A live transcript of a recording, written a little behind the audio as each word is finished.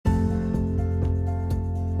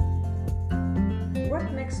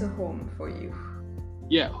makes a home for you?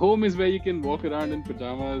 Yeah, home is where you can walk around in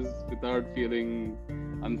pajamas without feeling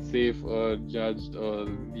unsafe or judged or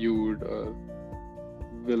viewed or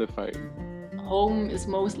vilified. Home is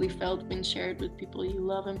mostly felt when shared with people you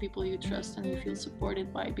love and people you trust and you feel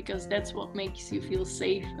supported by, because that's what makes you feel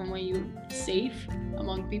safe. And when you're safe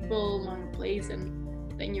among people, among a place, and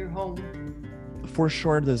then you're home. For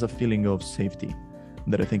sure, there's a feeling of safety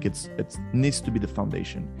that I think it needs to be the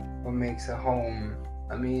foundation. What makes a home?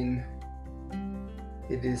 I mean,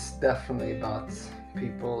 it is definitely about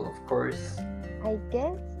people, of course. I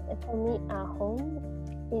guess for me, a home,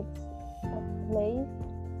 it's a place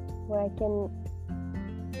where I can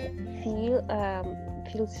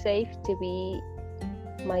feel safe to be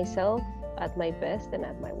myself at my best and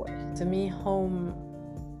at my worst. To me, home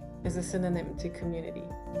is a synonym to community.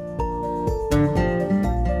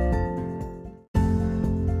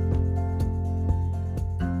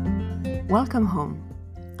 Welcome home.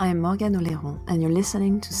 I am Morgane Oléron, and you're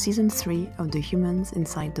listening to Season 3 of The Humans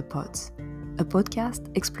Inside the Pods, a podcast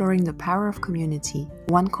exploring the power of community,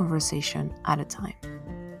 one conversation at a time.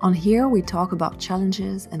 On here, we talk about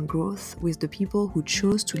challenges and growth with the people who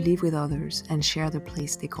chose to live with others and share the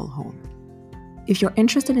place they call home. If you're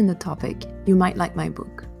interested in the topic, you might like my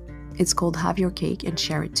book. It's called Have Your Cake and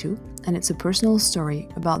Share It Too, and it's a personal story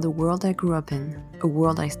about the world I grew up in, a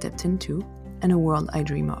world I stepped into, and a world I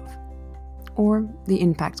dream of. Or the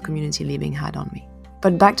impact community living had on me.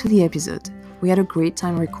 But back to the episode. We had a great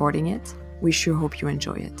time recording it. We sure hope you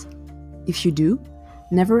enjoy it. If you do,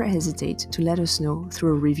 never hesitate to let us know through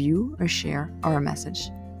a review, a share, or a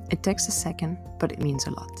message. It takes a second, but it means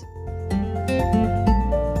a lot.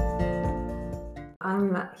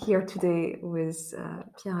 I'm here today with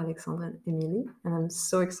Pierre-Alexandre and Émilie, and I'm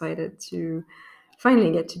so excited to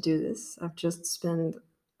finally get to do this. I've just spent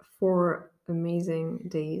 4 amazing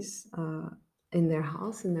days in their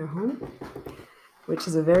house, in their home, which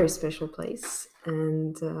is a very special place.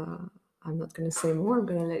 And I'm not going to say more. I'm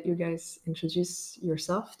going to let you guys introduce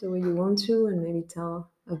yourself the way you want to, and maybe tell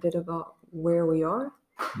a bit about where we are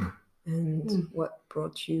and what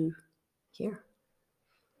brought you here.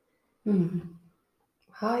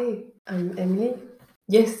 Hi, I'm Emily.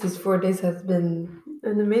 Yes, these 4 days has been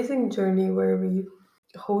an amazing journey where we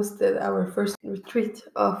hosted our first retreat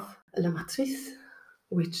of La Matrice,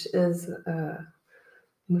 which is a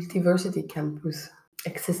multiversity campus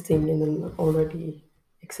existing in an already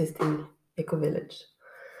existing eco-village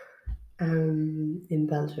in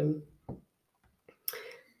Belgium.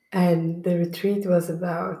 And the retreat was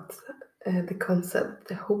about the concept,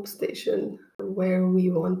 the Hope Station, where we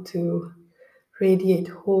want to radiate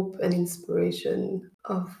hope and inspiration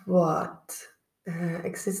of what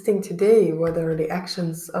existing today, what are the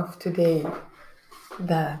actions of today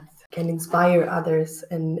that can inspire others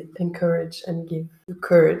and encourage and give you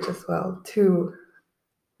courage as well to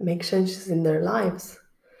make changes in their lives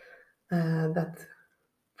that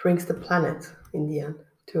brings the planet in the end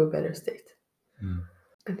to a better state.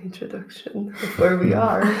 An introduction of where we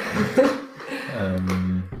are.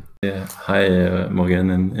 Hi,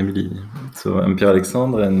 Morgane and Emily. So I'm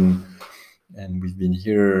Pierre-Alexandre, and we've been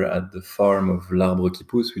here at the farm of L'Arbre qui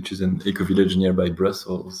Pousse, which is an eco-village nearby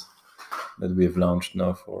Brussels that we have launched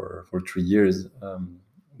now for 3 years,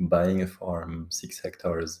 buying a farm, 6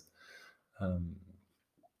 hectares,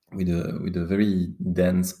 with a very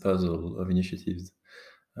dense puzzle of initiatives.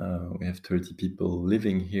 We have 30 people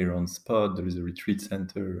living here on spot. There is a retreat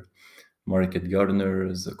center, market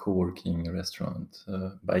gardeners, a co-working restaurant,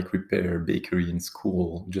 bike repair, bakery, and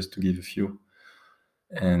school, just to give a few.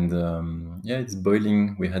 And it's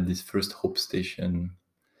boiling. We had this first Hope Station,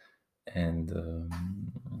 and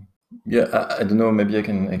I don't know. Maybe I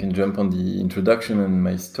can jump on the introduction and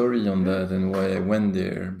my story on that and why I went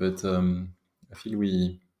there. But I feel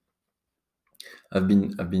I've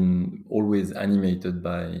been always animated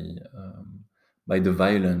by the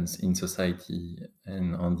violence in society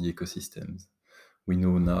and on the ecosystems. We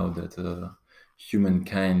know now that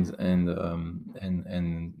humankind and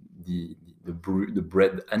the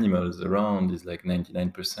bred animals around is like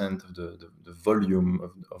 99% of the volume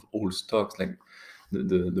of all stocks. Like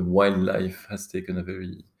the wildlife has taken a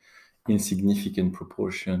very insignificant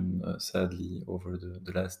proportion, sadly, over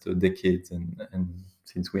the last decades and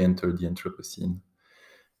since we entered the Anthropocene.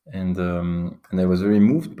 And I was very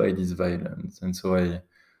moved by this violence, and so I,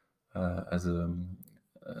 after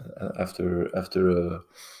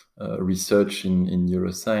research in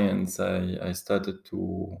neuroscience, I started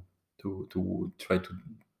to try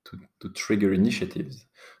to trigger initiatives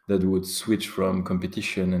that would switch from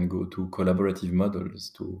competition and go to collaborative models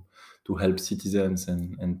to help citizens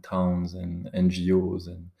and towns and NGOs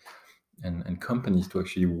and companies to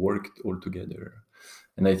actually work all together.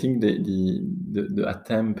 And I think the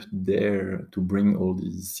attempt there to bring all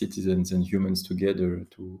these citizens and humans together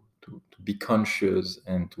to be conscious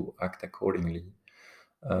and to act accordingly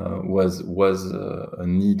was a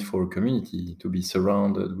need for community, to be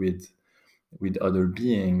surrounded with other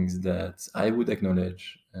beings that I would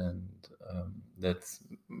acknowledge, and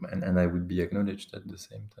and I would be acknowledged at the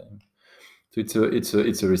same time. So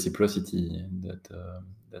it's a reciprocity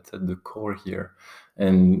that's at the core here,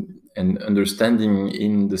 and understanding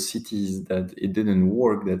in the cities that it didn't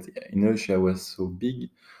work, that inertia was so big.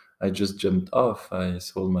 I just jumped off. I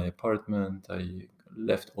sold my apartment. I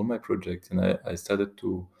left all my projects, and I started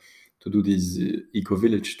to do this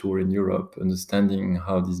eco-village tour in Europe, understanding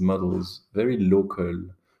how these models, very local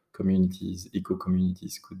communities,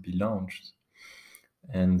 eco-communities, could be launched.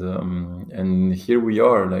 And here we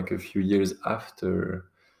are, like a few years after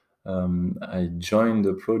I joined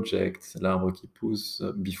the project L'Arbre qui Pousse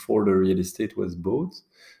before the real estate was bought,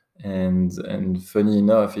 and funny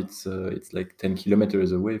enough, it's like 10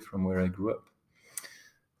 kilometers away from where I grew up.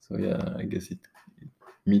 So yeah, I guess it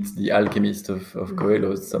meets the alchemist of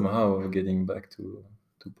Coelho somehow, getting back to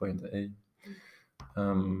point A.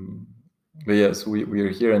 But yeah, so we are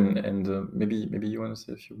here, and maybe you want to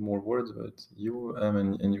say a few more words about you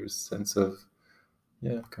and your sense of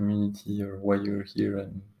community, or why you're here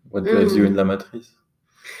and what drives you in La Matrice.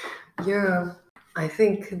 Yeah, I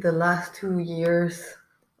think the last 2 years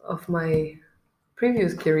of my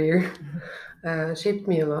previous career shaped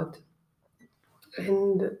me a lot.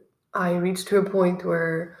 And I reached to a point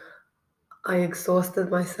where I exhausted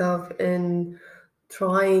myself in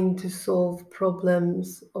trying to solve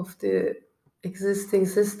problems of the existing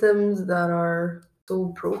systems that are so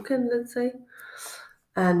broken, let's say.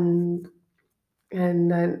 And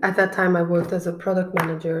then at that time, I worked as a product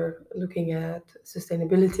manager looking at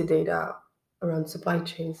sustainability data around supply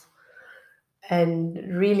chains and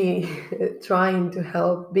really trying to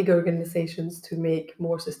help big organizations to make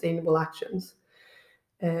more sustainable actions,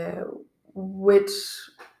 which,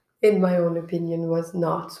 in my own opinion, was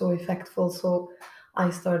not so effective. So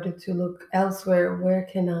I started to look elsewhere. Where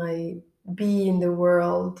can I be in the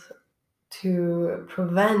world to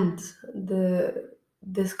prevent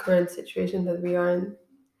this current situation that we are in,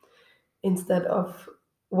 instead of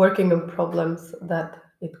working on problems that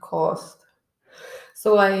it caused?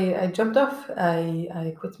 So I jumped off.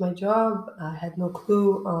 I quit my job. I had no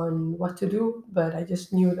clue on what to do, but I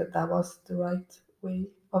just knew that that was the right way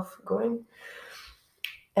of going.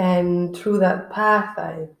 And through that path,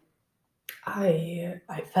 I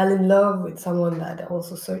fell in love with someone that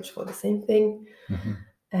also searched for the same thing,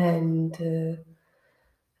 and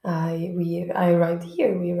we arrived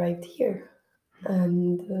here,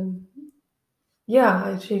 and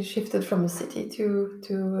I shifted from a city to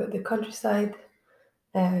the countryside.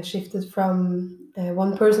 Shifted from a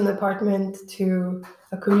one-person apartment to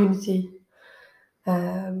a community.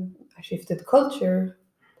 I shifted culture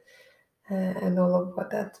and all of what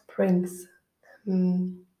that brings.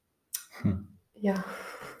 Yeah.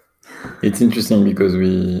 It's interesting because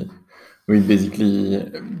we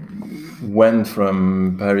basically went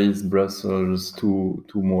from Paris, Brussels to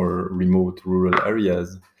more remote rural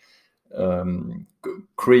areas,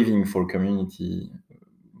 craving for community.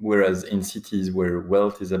 Whereas in cities where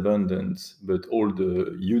wealth is abundant, but all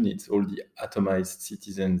the units, all the atomized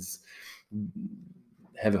citizens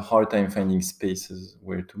have a hard time finding spaces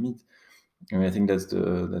where to meet. And I think that's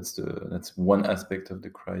one aspect of the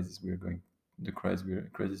crisis we are going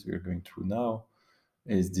through now,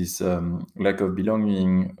 is this lack of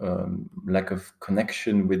belonging, lack of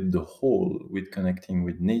connection with the whole, with connecting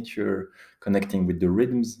with nature, connecting with the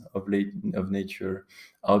rhythms of nature,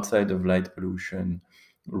 outside of light pollution,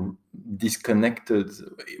 disconnected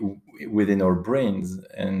within our brains.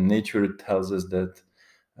 And nature tells us that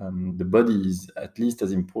the body is at least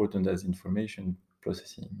as important as information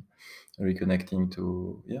processing, reconnecting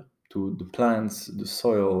to the plants, the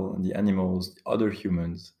soil, the animals, the other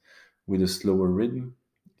humans, with a slower rhythm.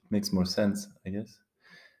 It makes more sense, I guess.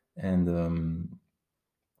 And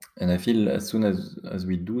I feel as soon as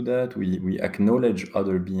we do that, we acknowledge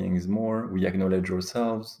other beings more, we acknowledge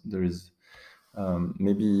ourselves. There is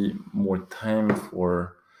maybe more time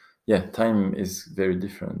for time is very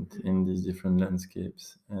different in these different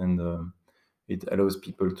landscapes, and it allows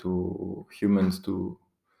humans to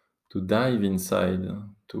dive inside,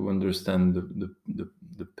 to understand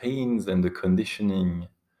the pains and the conditioning,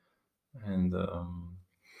 and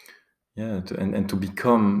to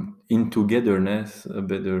become in togetherness a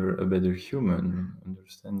better human,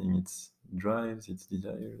 understanding its drives, its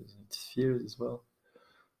desires, its fears as well.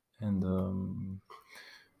 And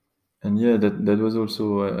And yeah, that was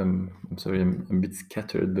also. I'm sorry, I'm a bit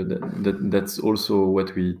scattered, but that's also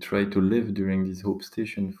what we try to live during this Hope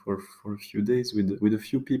Station for a few days with a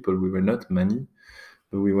few people. We were not many,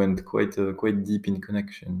 but we went quite deep in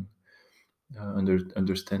connection,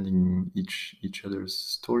 understanding each other's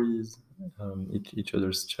stories, each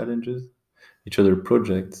other's challenges, each other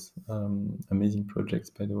projects, amazing projects,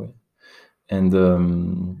 by the way, and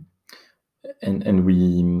the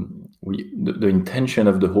intention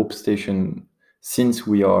of the Hope Station, since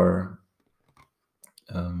we are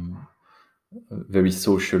very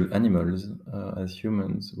social animals as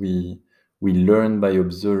humans, we learn by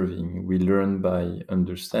observing, we learn by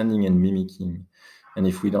understanding and mimicking, and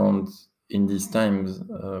if we don't, in these times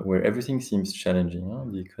where everything seems challenging,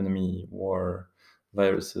 the economy, war,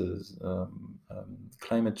 viruses,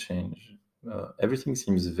 climate change, everything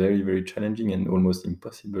seems very, very challenging and almost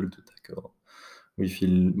impossible to tackle. We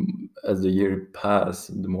feel, as the year pass,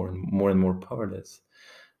 the more and more powerless.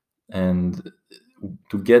 And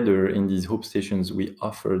together in these Hope Stations, we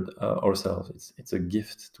offered ourselves. It's a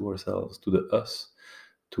gift to ourselves, to the us,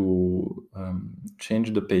 to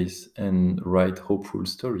change the pace and write hopeful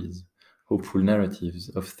stories, hopeful narratives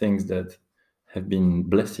of things that have been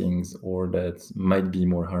blessings or that might be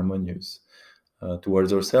more harmonious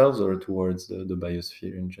towards ourselves or towards the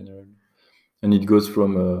biosphere in general. And it goes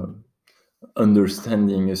from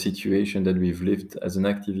understanding a situation that we've lived as an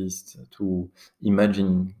activist to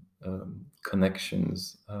imagine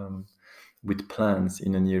connections with plans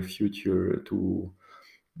in a near future, to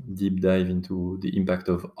deep dive into the impact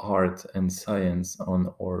of art and science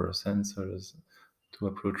on our senses, to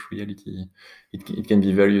approach reality. It can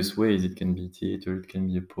be various ways. It can be theater, it can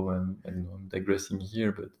be a poem. I don't know, I'm digressing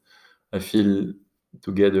here, but I feel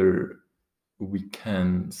together we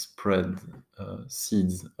can spread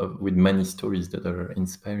seeds with many stories that are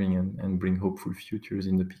inspiring and bring hopeful futures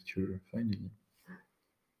in the picture finally.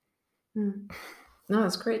 No,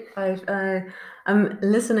 it's great. I'm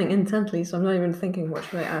listening intently, so I'm not even thinking what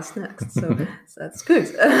should I ask next. So that's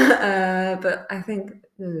good. But I think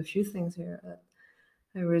there's a few things here that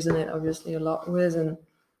I resonate obviously a lot with. And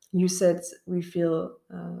you said we feel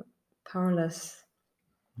powerless.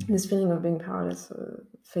 This feeling of being powerless,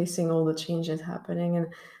 facing all the changes happening, and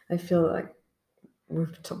I feel like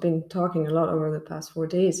we've been talking a lot over the past 4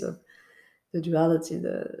 days of the duality,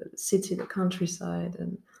 the city, the countryside,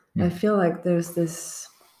 and I feel like there's this,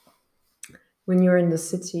 when you're in the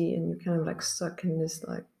city and you're kind of like stuck in this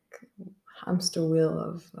like hamster wheel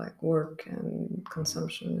of like work and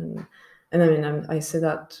consumption, and I mean I say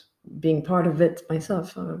that being part of it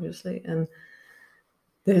myself, obviously, and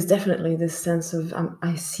there's definitely this sense of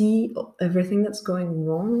I see everything that's going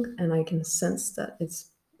wrong, and I can sense that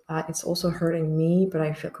it's also hurting me, but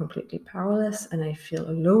I feel completely powerless, and I feel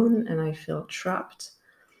alone, and I feel trapped,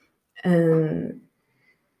 and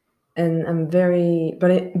I'm very,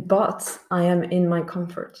 but I am in my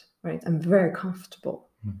comfort, right? I'm very comfortable.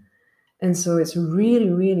 And so it's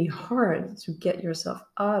really, really hard to get yourself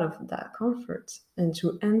out of that comfort and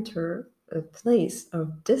to enter a place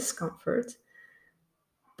of discomfort.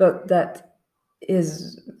 But that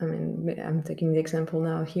is, I mean, I'm taking the example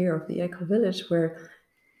now here of the eco village, where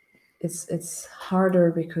it's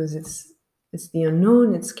harder because it's the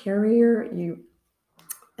unknown, it's scarier.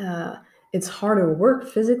 It's harder work,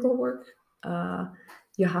 physical work.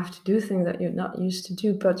 You have to do things that you're not used to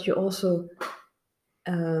do, but you also,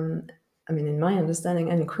 I mean, in my understanding,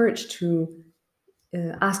 I'm encouraged to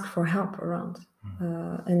ask for help around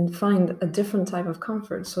and find a different type of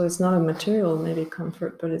comfort. So it's not a material maybe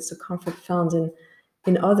comfort, but it's a comfort found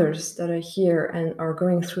in others that are here and are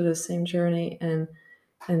going through the same journey and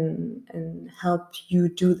help you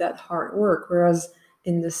do that hard work. Whereas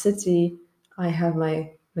in the city, I have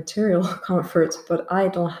my material comfort, but I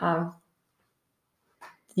don't have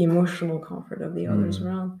the emotional comfort of the others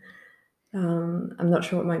around. I'm not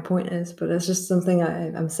sure what my point is, but it's just something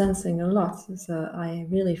I'm sensing a lot. So I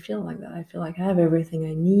really feel like that. I feel like I have everything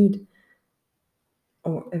I need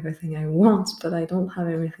or everything I want, but I don't have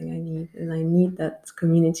everything I need. And I need that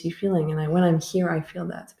community feeling. And when I'm here, I feel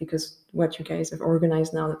that, because what you guys have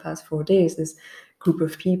organized now the past 4 days, this group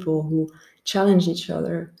of people who challenge each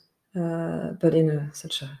other, but in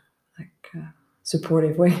such a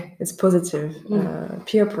supportive way. It's positive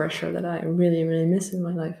peer pressure that I really, really miss in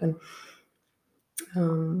my life. And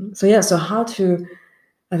so how to,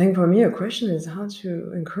 I think for me, a question is how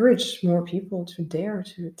to encourage more people to dare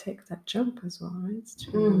to take that jump as well, right?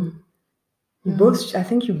 I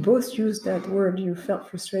think you both used that word, you felt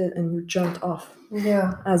frustrated and you jumped off.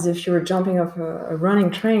 Yeah. As if you were jumping off a running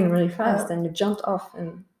train really fast, and you jumped off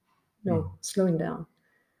and slowing down.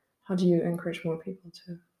 How do you encourage more people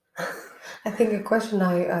to? I think a question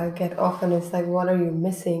I get often is like, what are you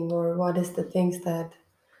missing, or what is the things that,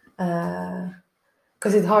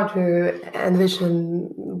 because it's hard to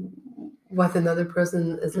envision what another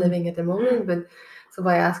person is living at the moment. But so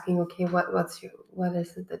by asking, okay, what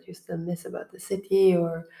is it that you still miss about the city,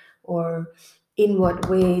 or in what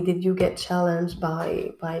way did you get challenged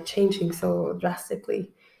by changing so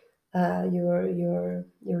drastically your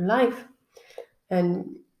life?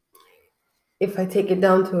 And if I take it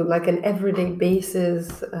down to like an everyday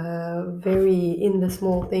basis, very in the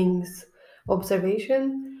small things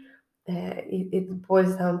observation, it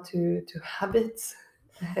boils down to habits,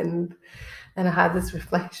 and I had this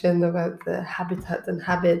reflection about the habitat and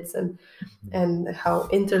habits, and how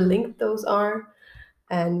interlinked those are.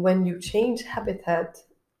 And when you change habitat,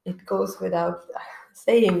 it goes without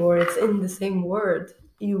saying, or it's in the same word.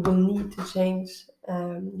 You will need to change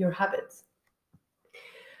your habits,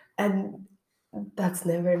 and that's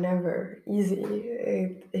never easy.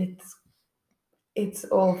 It's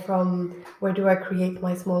all from where do I create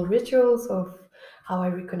my small rituals of how I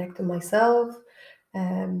reconnect to myself.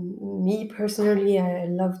 Me personally, I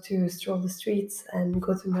love to stroll the streets and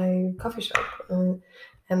go to my coffee shop and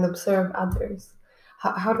observe others.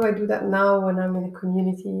 How do I do that now when I'm in a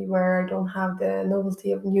community where I don't have the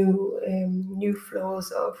novelty of new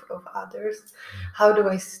flows of others? How do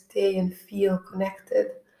I stay and feel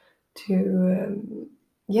connected to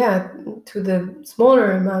to the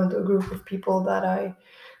smaller amount or group of people that I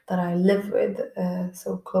live with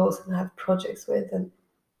so close and have projects with, and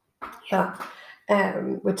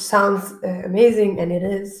which sounds amazing, and it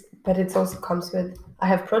is, but it also comes with, I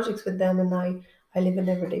have projects with them, and I live an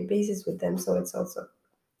everyday basis with them, so it's also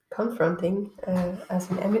confronting as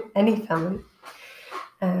in any family.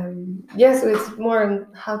 So it's more on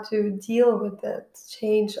how to deal with that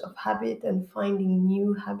change of habit and finding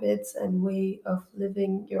new habits and way of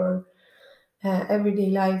living your everyday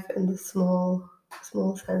life in the small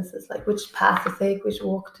senses, like which path to take, which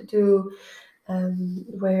walk to do,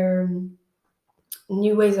 where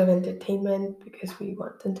new ways of entertainment, because we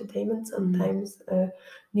want entertainment sometimes,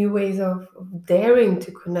 new ways of daring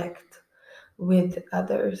to connect with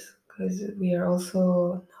others, because we are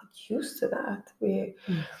also not used to that. We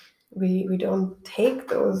don't take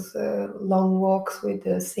those long walks with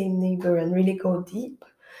the same neighbor and really go deep,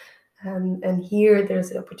 and here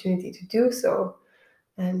there's an opportunity to do so.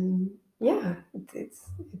 And it's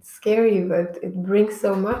scary, but it brings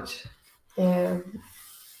so much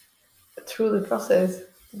through the process.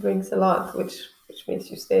 It brings a lot, which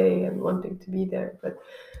makes you stay and wanting to be there. But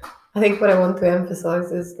I think what I want to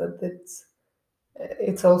emphasize is that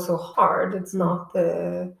it's also hard. It's not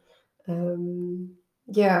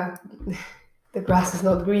yeah the grass is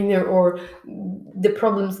not greener, or the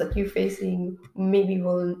problems that you're facing maybe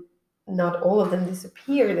will not all of them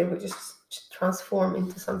disappear. They will just transform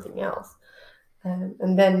into something else.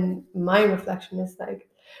 And then my reflection is like,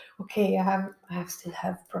 okay, I still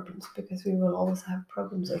have problems, because we will always have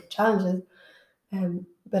problems or challenges.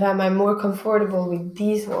 But am I more comfortable with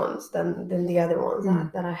these ones than the other ones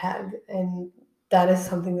that I had? And that is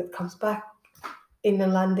something that comes back in a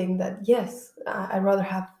landing, that yes, I'd rather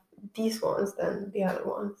have these ones than the other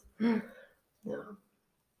ones.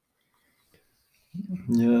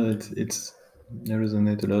 Yeah, it's I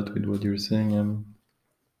resonate a lot with what you're saying.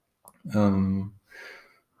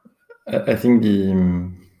 I think the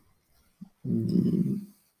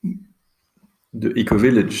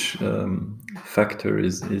eco-village factor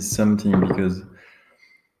is something, because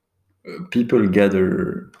people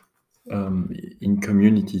gather in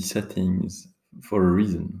community settings for a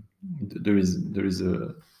reason. There is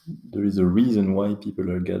a reason why people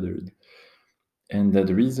are gathered, and that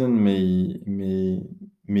reason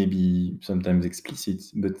may be sometimes explicit,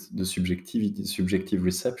 but the subjective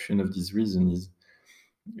reception of this reason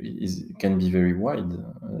can be very wide.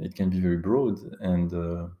 It can be very broad, and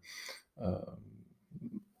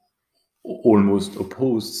almost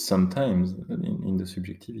opposed sometimes in the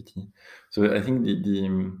subjectivity. So I think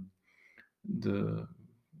the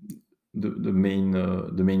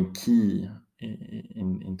main key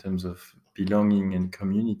in terms of belonging and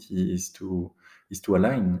community is to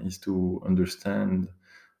align, is to understand,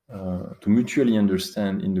 to mutually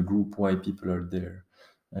understand in the group why people are there.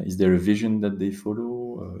 Is there a vision that they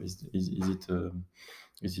follow? Is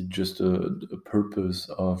it just a purpose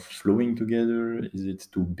of flowing together? Is it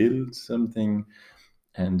to build something?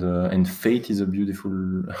 And fate is a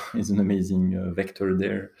beautiful, is an amazing vector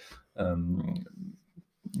there.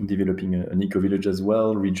 Developing an eco-village as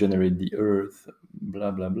well, regenerate the earth,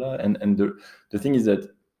 blah blah blah. And the thing is that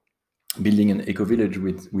building an eco-village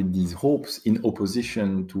with these hopes in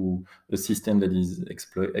opposition to a system that is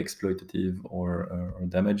exploitative or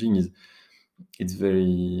damaging it's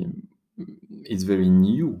very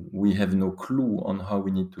new. We have no clue on how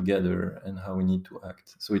we need to gather and how we need to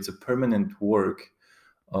act. So it's a permanent work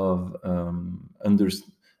of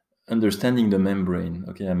understanding the membrane.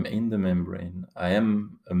 Okay, I'm in the membrane. I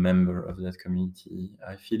am a member of that community.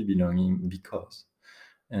 I feel belonging because,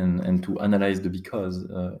 and to analyze the because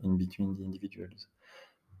in between the individuals.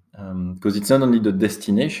 Because it's not only the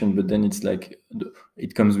destination, but then it's like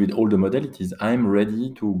it comes with all the modalities. I'm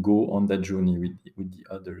ready to go on that journey with the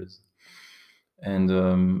others. And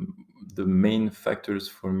the main factors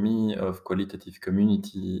for me of qualitative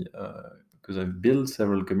community, because I've built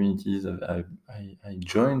several communities, I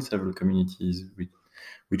joined several communities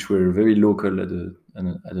which were very local at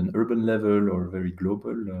an urban level or very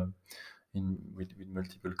global with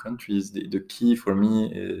multiple countries. The key for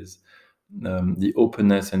me is the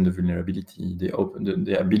openness and the vulnerability,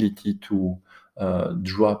 the ability to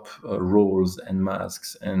drop roles and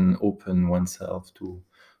masks and open oneself to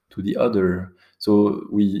the other. So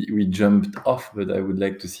we jumped off, but I would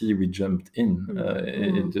like to see we jumped in.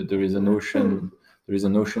 There is a notion. There is a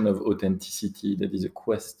notion of authenticity that is a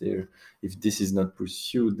quest there. If this is not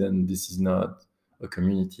pursued, then this is not a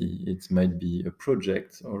community. It might be a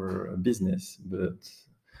project or a business, but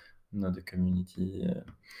not a community.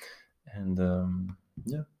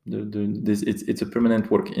 It's a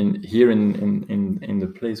permanent work in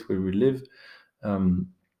the place where we live.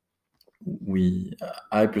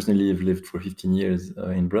 I personally have lived for 15 years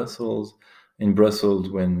in Brussels. In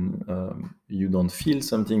Brussels, when you don't feel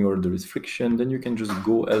something or there is friction, then you can just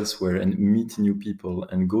go elsewhere and meet new people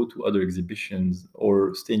and go to other exhibitions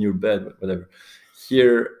or stay in your bed, whatever.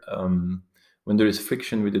 Here, when there is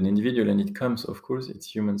friction with an individual, and it comes, of course, it's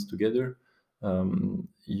humans together,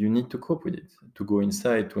 you need to cope with it, to go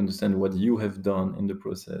inside, to understand what you have done in the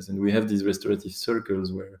process. And we have these restorative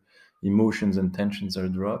circles where emotions and tensions are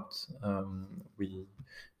dropped. We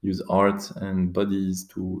use art and bodies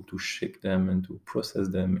to shake them and to process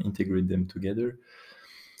them, integrate them together.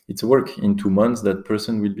 It's a work. In 2 months, that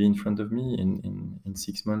person will be in front of me in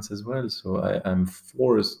 6 months as well. So I'm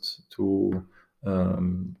forced to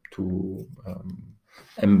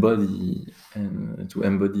embody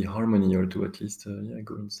harmony, or to at least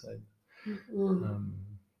go inside.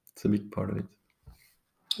 It's a big part of it.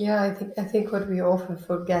 Yeah, I think what we often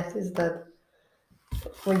forget is that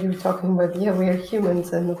when you're talking about, we are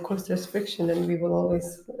humans, and of course there's friction, and we will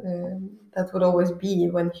always that would always be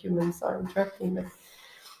when humans are interacting. But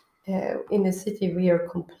in a city, we are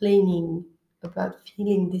complaining about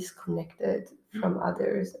feeling disconnected from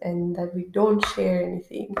others and that we don't share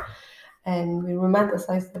anything, and we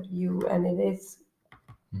romanticize that view, and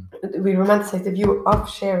we romanticize the view of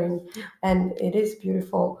sharing, and it is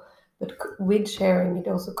beautiful. But with sharing, it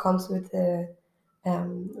also comes with the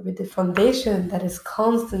foundation that is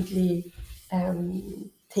constantly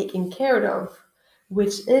taken care of,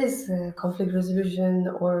 which is conflict resolution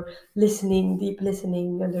or listening, deep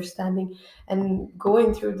listening, understanding, and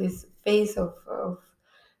going through this phase of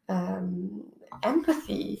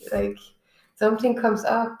empathy. Like something comes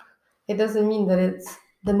up, it doesn't mean that it's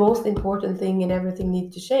the most important thing and everything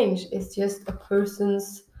needs to change. It's just a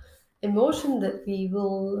person's emotion that we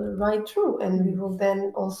will ride through, and we will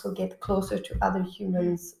then also get closer to other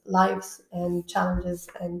humans' lives and challenges,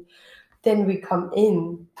 and then we come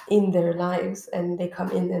in their lives, and they come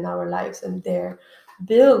in our lives, and there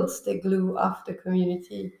builds the glue of the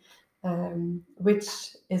community,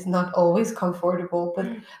 which is not always comfortable, but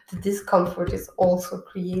the discomfort is also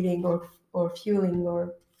creating or fueling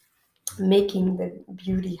or making the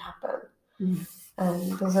beauty happen.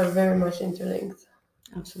 And those are very much interlinked.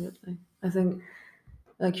 Absolutely. I think,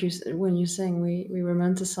 like when you're saying we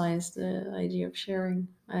romanticize the idea of sharing,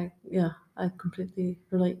 I completely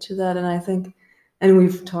relate to that. And I think, and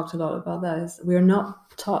we've talked a lot about that, is we're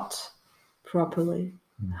not taught properly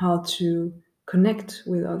how to connect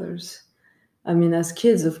with others. I mean, as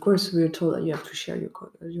kids, of course, we were told that you have to share your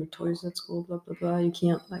toys at school, blah blah blah. You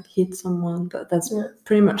can't like hit someone, but that's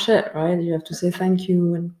pretty much it, right? You have to say thank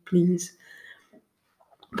you and please.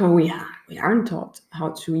 But we aren't taught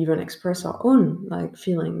how to even express our own like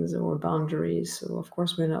feelings or boundaries. So of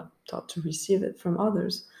course we're not taught to receive it from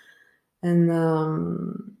others. And now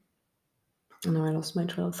I lost my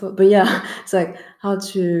train of thought. But yeah, it's like how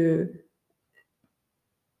to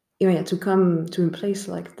to come to a place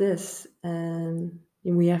like this, and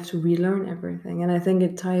we have to relearn everything. And I think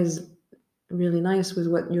it ties really nice with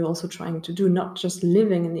what you're also trying to do, not just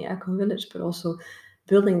living in the eco village, but also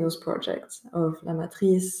building those projects of La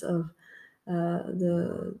Matrice, of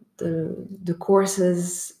the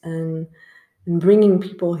courses and bringing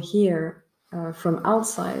people here from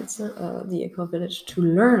outside the eco village to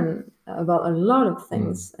learn about a lot of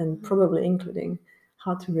things, and probably including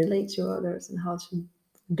how to relate to others and how to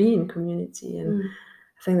be in community. And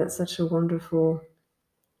I think that's such a wonderful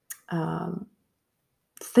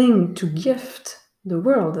thing to gift the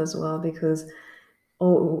world as well, because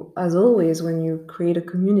as always, when you create a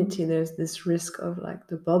community, there's this risk of like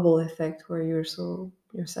the bubble effect, where you're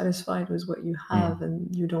satisfied with what you have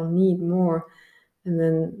and you don't need more, and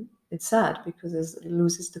then it's sad because it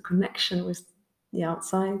loses the connection with the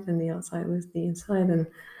outside and the outside with the inside. And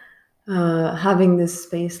having this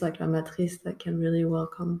space like La Matrice that can really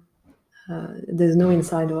welcome, there's no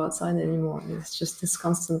inside or outside anymore, it's just this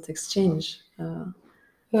constant exchange.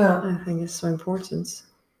 I think it's so important.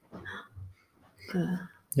 Yeah,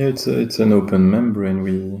 it's an open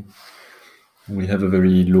membrane. We have a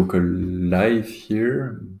very local life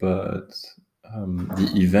here, but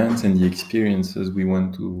the events and the experiences we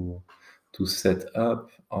want to set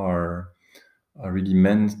up are really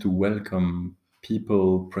meant to welcome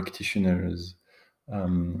people, practitioners,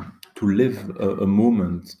 to live a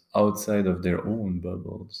moment outside of their own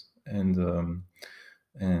bubbles, and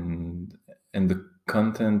the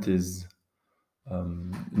content is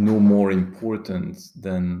no more important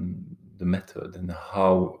than the method and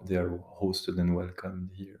how they are hosted and welcomed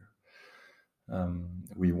here.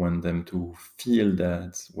 We want them to feel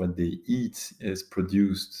that what they eat is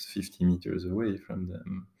produced 50 meters away from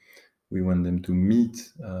them. We want them to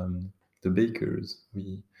meet the bakers.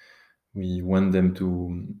 We want them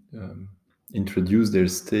to introduce their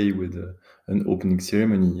stay with an opening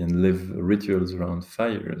ceremony and live rituals around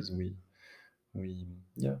fires.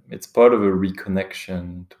 It's part of a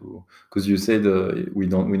reconnection to, because you say we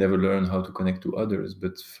never learn how to connect to others,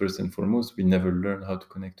 but first and foremost, we never learn how to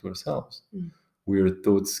connect to ourselves. We are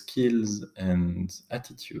taught skills and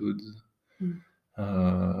attitudes,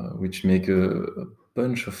 which make a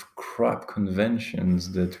bunch of crap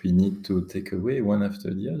conventions that we need to take away one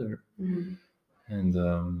after the other. And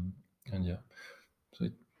yeah, so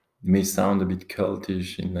it may sound a bit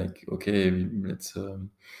cultish in like, okay,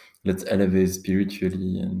 let's elevate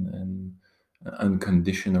spiritually and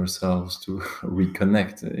uncondition ourselves to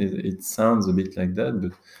reconnect. It sounds a bit like that,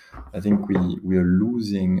 but I think we are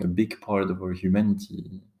losing a big part of our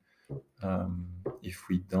humanity if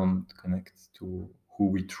we don't connect to who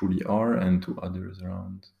we truly are and to others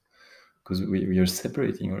around, because we are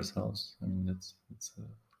separating ourselves. I mean, that's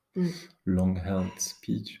a long-held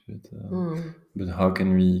speech, but how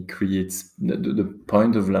can we create the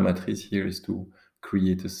point of La Matrice here is to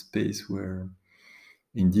create a space where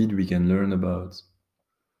indeed we can learn about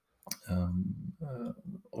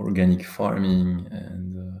organic farming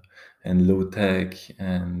and low tech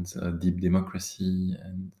and deep democracy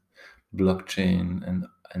and blockchain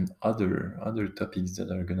and other topics that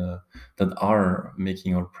are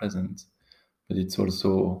making our present. But it's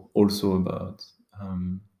also about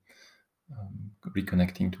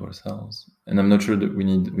reconnecting to ourselves. And I'm not sure that we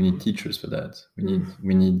need teachers for that.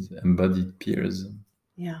 We need embodied peers.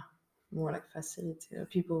 Yeah, more like facilitator,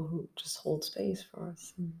 people who just hold space for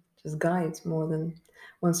us and just guide more than.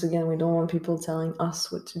 Once again, we don't want people telling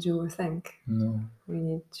us what to do or think. No, we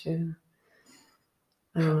need to.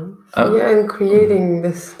 I don't know. And creating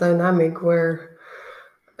this dynamic where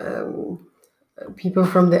people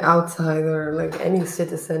from the outside or like any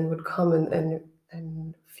citizen would come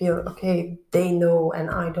and feel, okay, they know and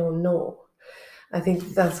I don't know. I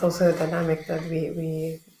think that's also a dynamic that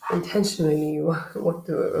we intentionally want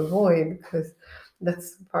to avoid, because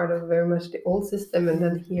that's part of very much the old system. And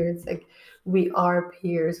then here it's like we are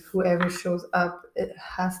peers. Whoever shows up, it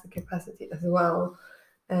has the capacity as well.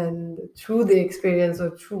 And through the experience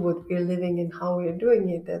or through what we're living and how we're doing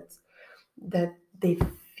it, that they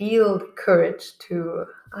feel the courage to,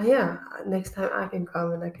 next time I can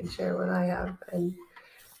come and I can share what I have.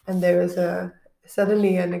 And there is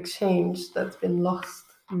suddenly an exchange that's been lost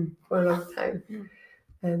for a long time.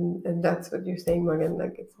 And that's what you're saying, Morgan,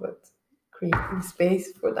 like it's what creating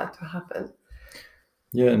space for that to happen.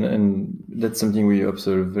 Yeah, and that's something we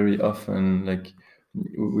observe very often. Like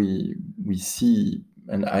we see,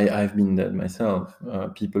 and I've been that myself,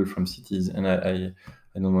 people from cities, and I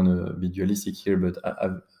don't want to be dualistic here, but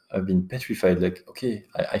I've been petrified. Like, okay,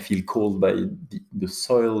 I feel called by the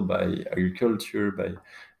soil, by agriculture, by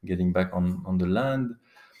getting back on the land.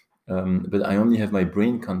 But I only have my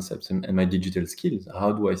brain concepts and my digital skills.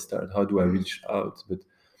 How do I start? How do I reach out?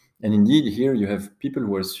 And indeed, here you have people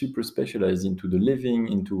who are super specialized into the living,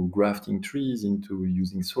 into grafting trees, into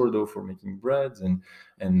using sourdough for making breads, and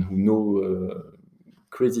who know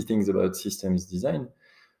crazy things about systems design,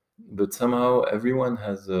 but somehow everyone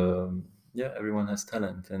has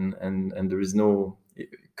talent, and there is no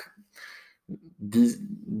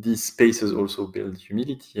these spaces also build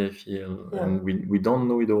humility, I feel. Yeah. And we don't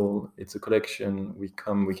know it all. It's a collection. We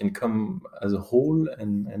can come as a whole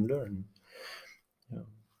and learn.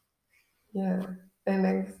 Yeah, and I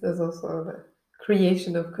guess there's also the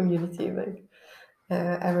creation of community. Like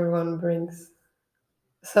everyone brings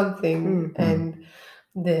something, and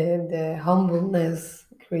the humbleness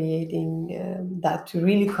creating that to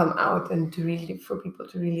really come out and to really for people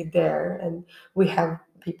to really dare. And we have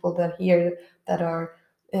people that here that are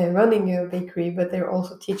running a bakery, but they're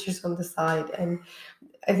also teachers on the side. And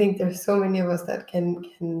I think there's so many of us that can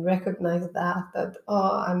recognize that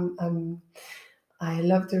I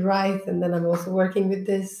love to write, and then I'm also working with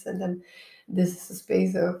this, and then this is a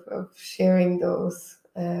space of sharing those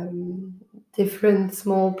different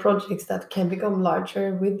small projects that can become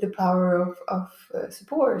larger with the power of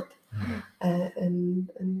support.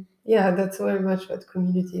 And yeah, that's very much what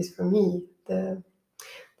community is for me. The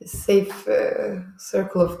safe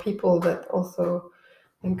circle of people that also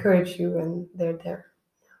encourage you, and they're there.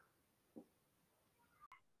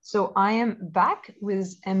 So I am back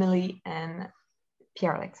with Emily and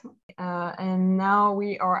Pierre-Alexandre. And now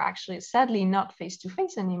we are actually sadly not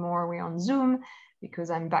face-to-face anymore. We're on Zoom because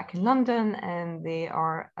I'm back in London and they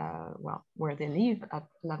are, where they live at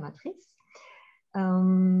La Matrice.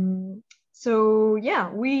 So yeah,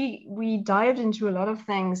 we dived into a lot of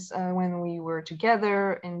things when we were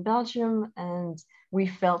together in Belgium, and we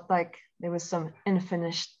felt like there was some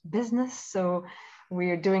unfinished business. So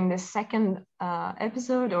we're doing the second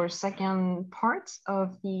episode or second part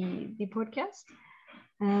of the podcast.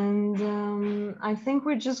 And I think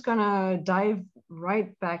we're just gonna dive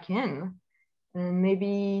right back in, and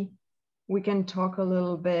maybe we can talk a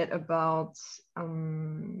little bit about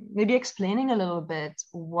maybe explaining a little bit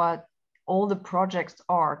what all the projects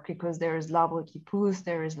are, because there is L'Arbre qui pousse,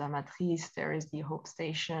 there is La Matrice, there is the Hope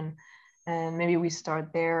Station, and maybe we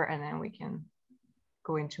start there and then we can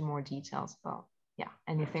go into more details about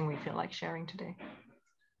anything we feel like sharing today.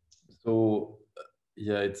 So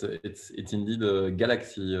yeah, it's indeed a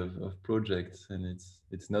galaxy of projects, and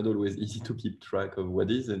it's not always easy to keep track of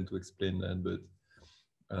what is and to explain that. But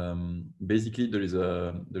basically, there is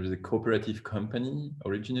a cooperative company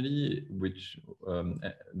originally, which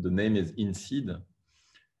the name is InSeed,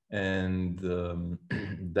 and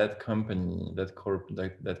that company, that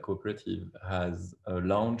cooperative has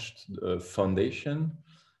launched a foundation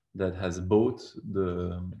that has bought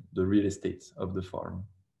the real estate of the farm.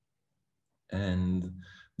 And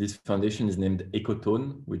this foundation is named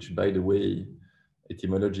Ecotone, which, by the way,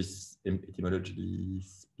 etymologically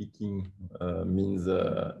speaking, means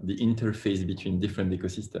the interface between different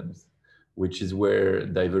ecosystems, which is where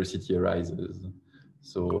diversity arises.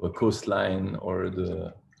 So a coastline or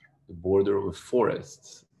the border of a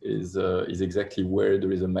forest is exactly where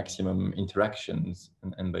there is a maximum interactions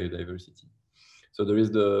and biodiversity. So there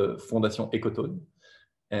is the Fondation Ecotone,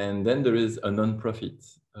 and then there is a non-profit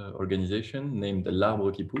organization named L'Arbre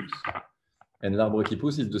qui pousse. And L'Arbre qui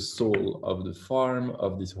pousse is the soul of the farm,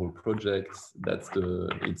 of this whole project.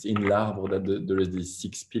 It's in L'Arbre that there is these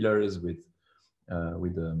 6 pillars with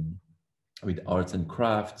arts and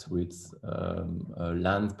crafts, with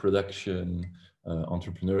land production,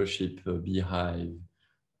 entrepreneurship, beehive,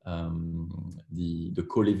 the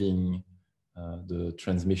co-living, the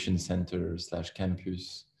transmission center /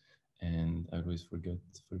 campus, and I always forget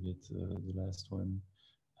the last one.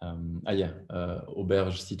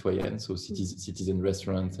 Auberge citoyenne, so citizen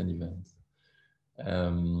restaurants and events.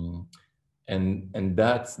 And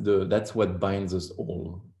that's what binds us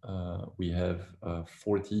all. We have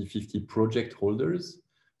 40, 50 project holders.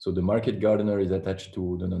 So the market gardener is attached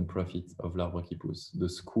to the nonprofit of L'Arbre qui pousse. The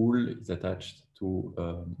school is attached to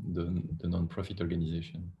the nonprofit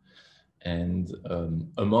organization. And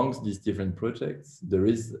amongst these different projects, there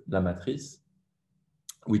is La Matrice,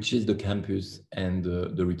 which is the campus and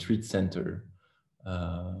the retreat center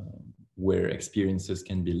where experiences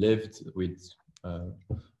can be lived with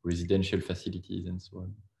residential facilities and so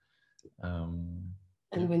on.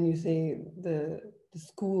 And when you say the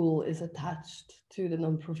school is attached to the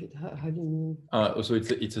nonprofit, how do you mean? So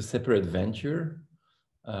it's a separate venture,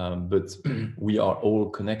 but we are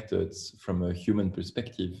all connected from a human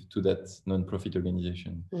perspective to that nonprofit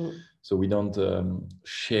organization. So we don't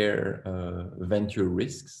share venture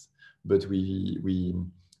risks, but we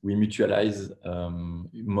mutualize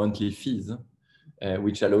monthly fees,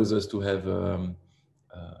 which allows us to have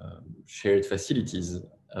shared facilities,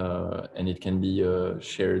 and it can be a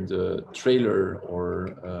shared trailer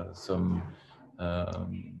or some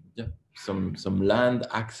yeah, some land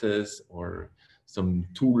access or some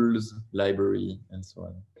tools library and so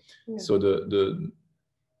on. Yeah. So the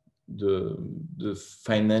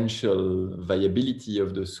financial viability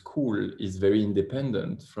of the school is very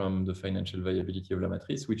independent from the financial viability of La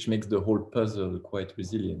Matrice, which makes the whole puzzle quite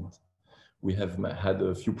resilient. We have had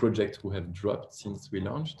a few projects who have dropped since we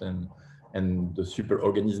launched, and the super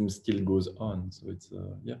organism still goes on. So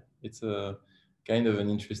it's a kind of an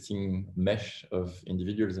interesting mesh of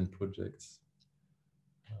individuals and projects.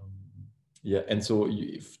 Yeah, and so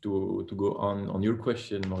if to go on your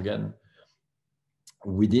question, Morgan,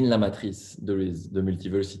 within La Matrice, there is the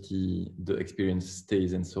multiversity, the experience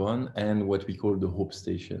stays, and so on, and what we call the Hope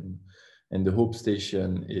Station. And the Hope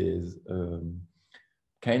Station is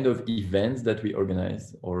kind of events that we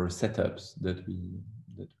organize or setups that we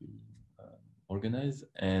organize,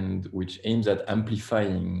 and which aims at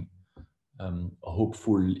amplifying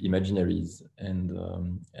hopeful imaginaries and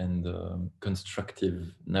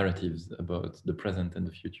constructive narratives about the present and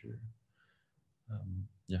the future.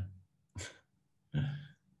 Yeah.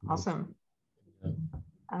 Awesome.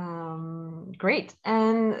 Great.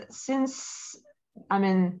 And since, I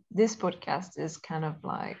mean, this podcast is kind of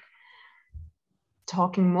like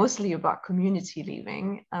talking mostly about community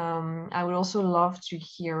living, I would also love to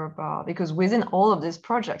hear about, because within all of these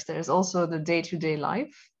projects, there is also the day-to-day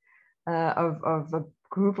life of a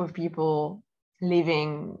group of people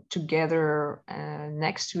living together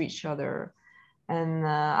next to each other. And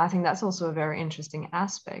I think that's also a very interesting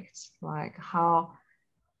aspect, like how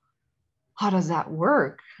does that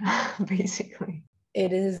work, basically?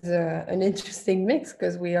 It is an interesting mix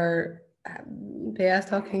because we are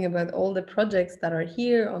talking about all the projects that are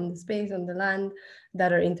here on the space, on the land,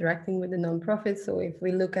 that are interacting with the nonprofits. So if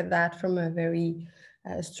we look at that from a very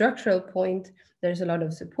structural point, there's a lot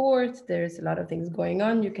of support, there's a lot of things going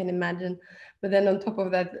on, you can imagine. But then on top of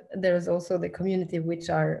that, there's also the community, which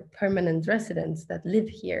are permanent residents that live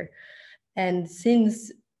here. And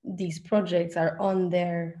since these projects are on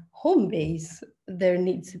their home base, there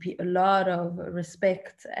needs to be a lot of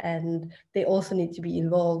respect, and they also need to be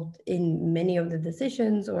involved in many of the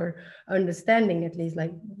decisions, or understanding at least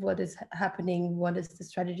like what is happening, what is the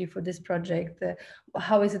strategy for this project,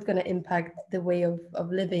 how is it going to impact the way of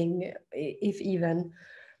living, if even.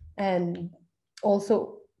 And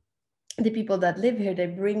also the people that live here, they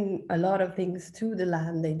bring a lot of things to the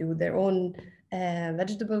land. They do their own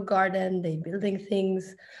vegetable garden, they building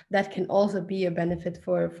things that can also be a benefit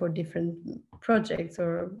for different projects.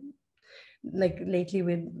 Or like lately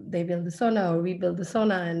they build a sauna, or we build a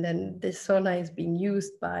sauna, and then this sauna is being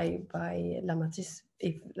used by La Matrice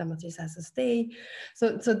if La Matrice has a stay.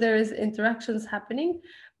 So there is interactions happening,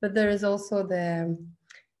 but there is also the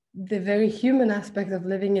very human aspect of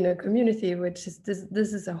living in a community, which is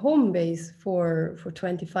this is a home base for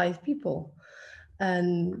 25 people.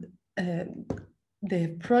 And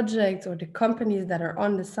the projects or the companies that are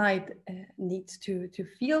on the site needs to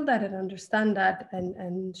feel that and understand that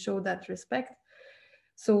and show that respect.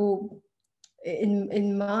 So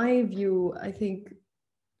in my view, I think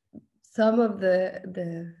some of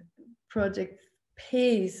the project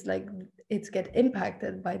pace, like it's get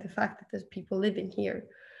impacted by the fact that there's people living here,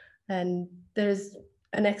 and there's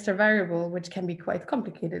an extra variable which can be quite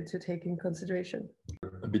complicated to take in consideration.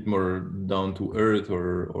 A bit more down to earth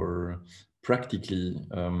or practically,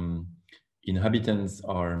 inhabitants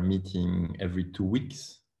are meeting every 2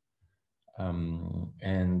 weeks.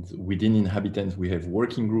 And within inhabitants, we have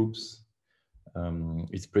working groups.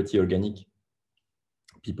 It's pretty organic.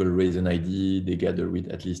 People raise an idea, they gather with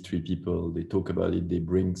at least 3 people, they talk about it, they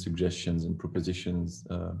bring suggestions and propositions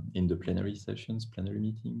in the plenary sessions, plenary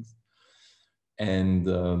meetings. And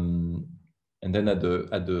then at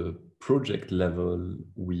the project level,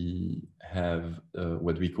 we have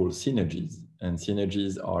what we call synergies. And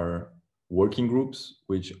synergies are working groups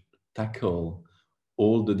which tackle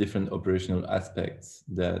all the different operational aspects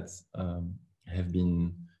that have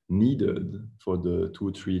been needed for the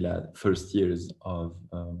 2-3 first years of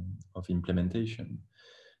implementation.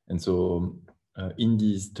 And so in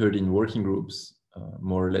these 13 working groups,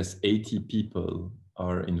 more or less 80 people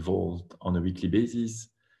are involved on a weekly basis.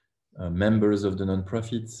 Members of the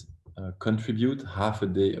nonprofits contribute half a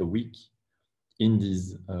day a week in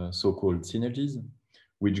these so-called synergies,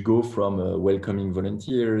 which go from welcoming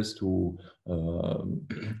volunteers to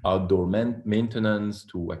outdoor maintenance,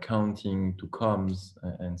 to accounting, to comms,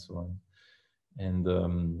 and so on, and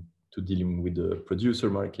to dealing with the producer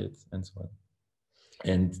market, and so on.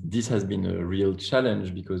 And this has been a real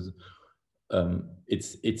challenge because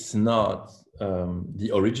it's not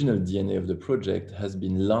the original DNA of the project has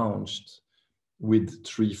been launched with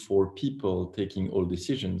 3-4 people taking all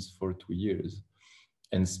decisions for 2 years.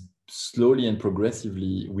 And slowly and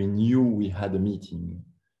progressively, we knew we had a meeting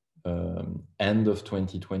end of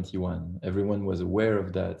 2021. Everyone was aware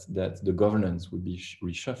of that the governance would be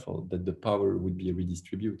reshuffled, that the power would be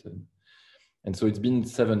redistributed. And so it's been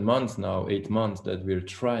 7 months now, 8 months that we're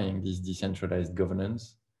trying this decentralized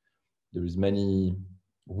governance. There is many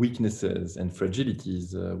weaknesses and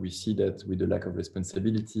fragilities. We see that with the lack of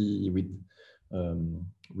responsibility, with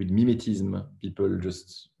mimetism, people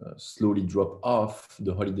just slowly drop off.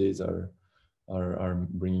 The holidays are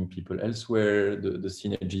bringing people elsewhere. The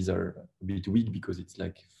synergies are a bit weak because it's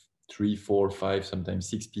like 3, 4, 5, sometimes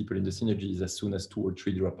 6 people in the synergies. As soon as 2 or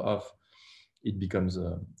 3 drop off, it becomes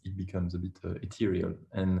a bit ethereal.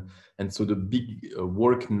 And so the big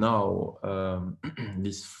work now,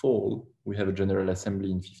 this fall, we have a general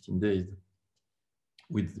assembly in 15 days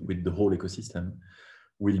with the whole ecosystem,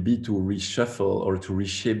 will be to reshuffle or to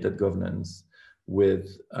reshape that governance with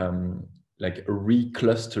like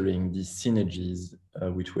reclustering these synergies,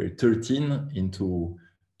 which were 13, into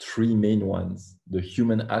 3 main ones: the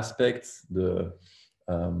human aspects, the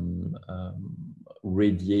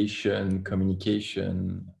radiation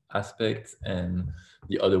communication aspect, and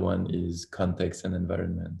the other one is context and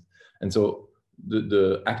environment. And so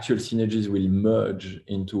the actual synergies will merge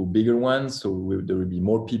into bigger ones. So there will be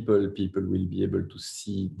more people. People will be able to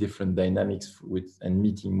see different dynamics with and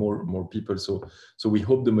meeting more people. So we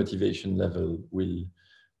hope the motivation level will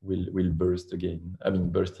burst again. I mean,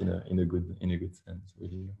 burst in a good sense.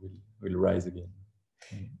 Will rise again.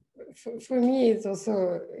 For me, it's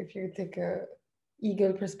also, if you take a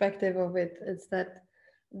eagle perspective of it, it's that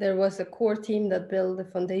there was a core team that built the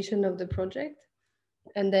foundation of the project,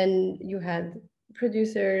 and then you had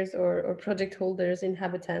producers or project holders,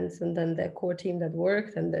 inhabitants, and then the core team that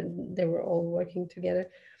worked, and then they were all working together.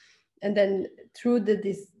 And then through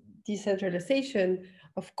this decentralization,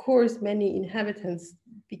 of course, many inhabitants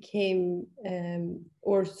became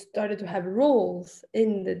or started to have roles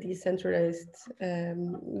in the decentralized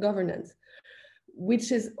governance,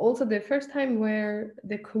 which is also the first time where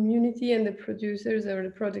the community and the producers or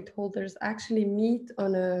the project holders actually meet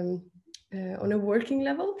on a working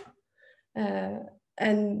level.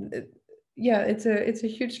 And yeah, it's a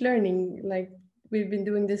huge learning. Like, we've been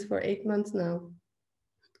doing this for 8 months now.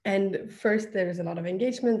 And first there is a lot of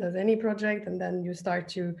engagement as any project, and then you start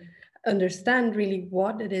to understand really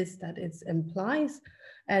what it is that it implies,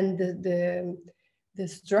 and the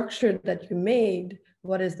structure that you made.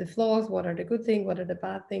 What is the flaws? What are the good things? What are the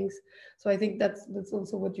bad things? So I think that's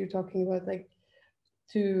also what you're talking about. Like,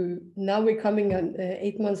 to now we're coming on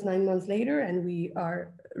 8 months, 9 months later, and we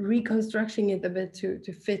are reconstructing it a bit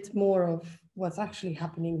to fit more of what's actually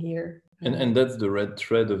happening here. And that's the red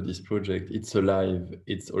thread of this project. It's alive,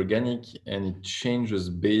 it's organic, and it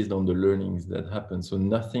changes based on the learnings that happen. So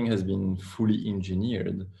nothing has been fully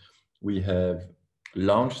engineered. We have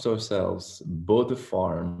launched ourselves, bought a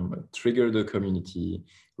farm, triggered the community,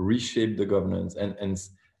 reshaped the governance,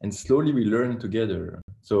 and slowly we learn together.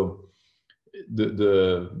 So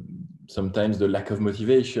sometimes the lack of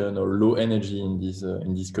motivation or low energy in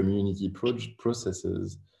these community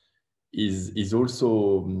processes is also,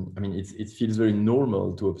 I mean, it feels very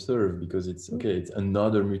normal to observe, because it's okay, it's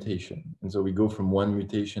another mutation. And so we go from one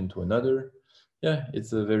mutation to another. Yeah,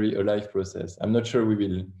 it's a very alive process. I'm not sure we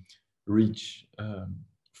will reach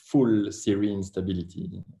full serene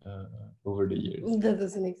stability over the years. That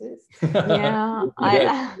doesn't exist. Yeah,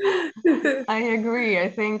 I agree. I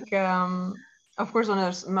think, of course, on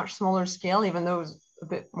a much smaller scale, even though it's a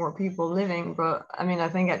bit more people living, but I mean, I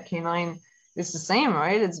think at K9, it's the same,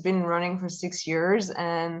 right? It's been running for 6 years,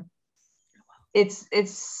 and it's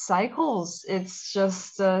cycles. It's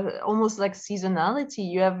just almost like seasonality.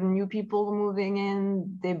 You have new people moving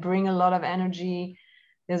in, they bring a lot of energy,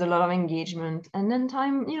 there's a lot of engagement, and then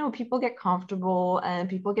time, people get comfortable and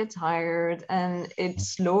people get tired, and it's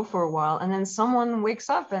slow for a while, and then someone wakes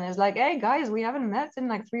up and is like, hey guys, we haven't met in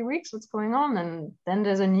like 3 weeks, what's going on? And then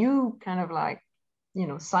there's a new kind of like,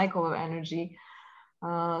 cycle of energy.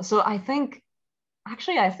 So I think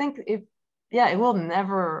it will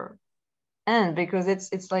never end, because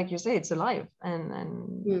it's like you say, it's alive,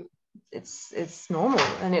 and it's normal,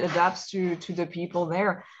 and it adapts to the people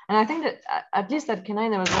there. And I think that at least at K9,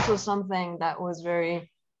 there was also something that was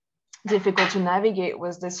very difficult to navigate,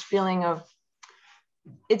 was this feeling of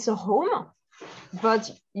it's a home, but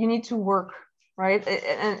you need to work, right?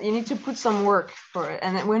 And you need to put some work for it,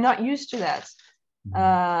 and we're not used to that.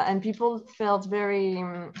 And people felt very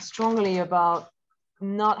strongly about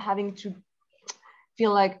not having to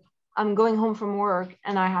feel like I'm going home from work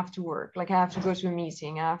and I have to work. Like, I have to go to a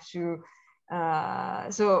meeting, I have to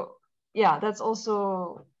So yeah, that's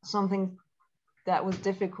also something that was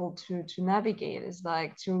difficult to navigate, is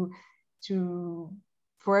like to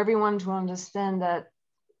for everyone to understand that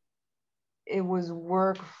it was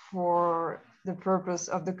work for the purpose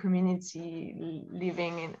of the community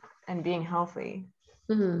living and being healthy.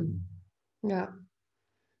 Mhm. Yeah.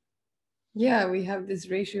 Yeah, we have this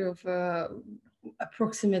ratio of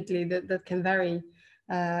approximately that can vary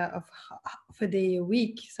of half a day a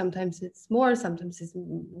week. Sometimes it's more, sometimes it's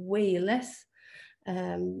way less.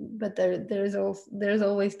 But there's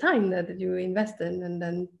always time that you invest in, and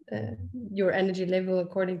then your energy level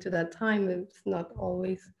according to that time is not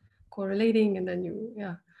always correlating, and then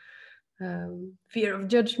fear of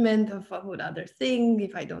judgment of what would others think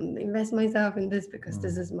if I don't invest myself in this, because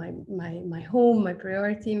this is my home, my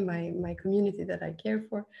priority, my community that I care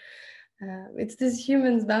for. It's this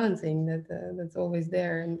humans balancing that's always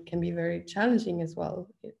there and can be very challenging as well.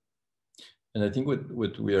 And I think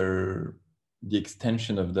what we are, the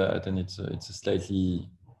extension of that, and it's a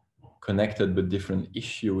slightly connected but different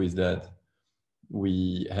issue, is that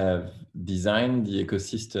we have designed the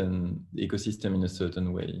ecosystem in a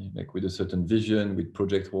certain way, like with a certain vision, with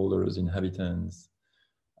project holders, inhabitants,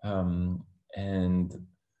 and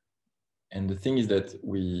the thing is that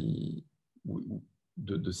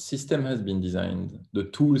the system has been designed, the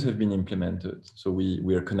tools have been implemented, so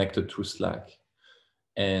we are connected through Slack,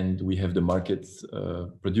 and we have the market,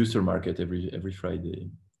 producer market every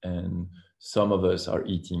Friday, and some of us are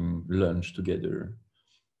eating lunch together,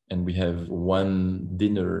 and we have one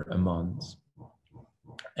dinner a month.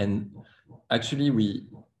 And actually,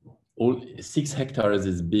 all 6 hectares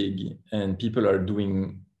is big, and people are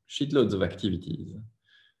doing shitloads of activities.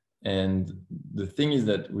 And the thing is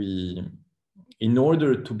that in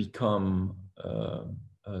order to become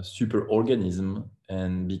a super organism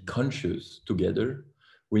and be conscious together,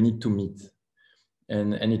 we need to meet.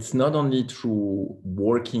 And it's not only through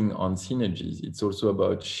working on synergies, it's also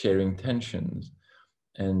about sharing tensions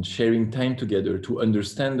and sharing time together to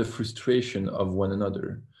understand the frustration of one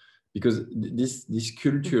another. Because this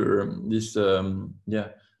culture, this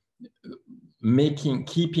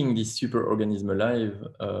keeping this super organism alive,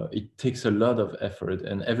 it takes a lot of effort,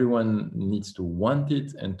 and everyone needs to want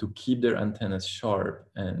it and to keep their antennas sharp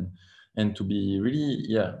and to be really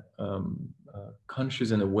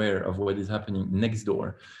conscious and aware of what is happening next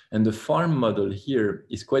door. And the farm model here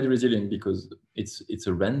is quite resilient because it's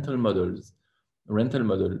a rental model.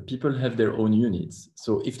 People have their own units,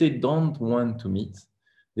 so if they don't want to meet,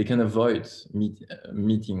 they can avoid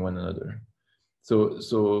meeting one another.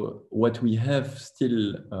 So what we have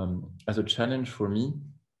still as a challenge for me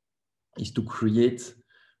is to create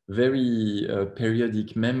very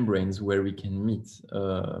periodic membranes where we can meet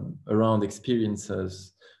around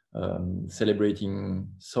experiences, celebrating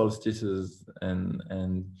solstices and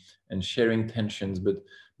sharing tensions. But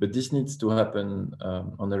this needs to happen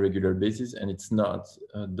on a regular basis, and it's not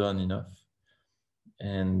done enough.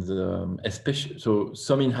 And especially, so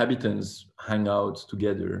some inhabitants hang out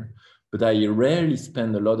together, but I rarely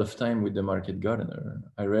spend a lot of time with the market gardener.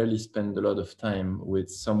 I rarely spend a lot of time with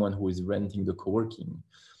someone who is renting the co-working.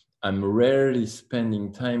 I'm rarely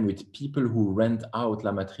spending time with people who rent out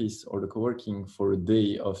La Matrice or the co-working for a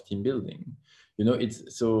day of team building.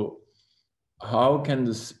 It's so, how can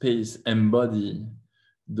the space embody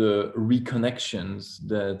the reconnections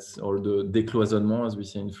or the décloisonnement, as we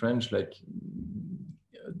say in French, like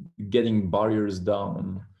getting barriers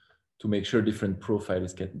down to make sure different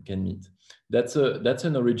profiles can meet. That's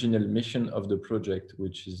an original mission of the project,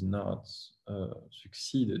 which is not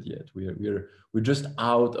succeeded yet. We're just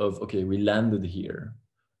out of, okay, we landed here.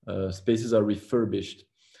 Spaces are refurbished,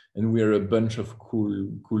 and we're a bunch of cool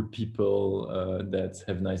people that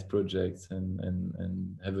have nice projects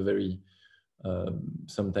and have a very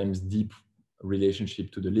sometimes deep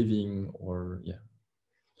relationship to the living, or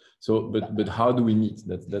So, but how do we meet?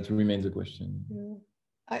 That remains a question. Yeah.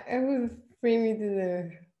 I would frame it in a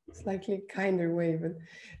slightly kinder way, but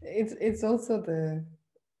it's also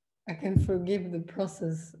I can forgive the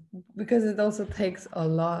process, because it also takes a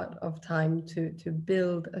lot of time to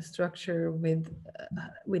build a structure with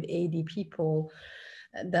 80 people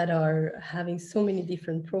that are having so many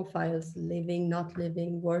different profiles: living, not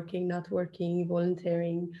living, working, not working,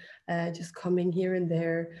 volunteering, just coming here and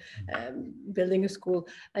there, building a school.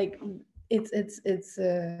 Like it's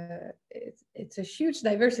a huge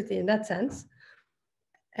diversity in that sense.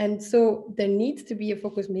 And so there needs to be a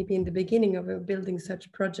focus maybe in the beginning of building such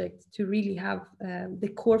projects to really have the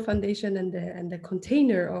core foundation and the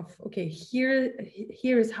container of, okay,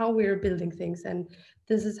 here is how we're building things, and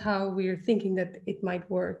this is how we're thinking that it might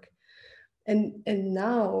work. And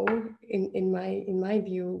now in my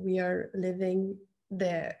view, we are living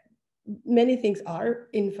there. Many things are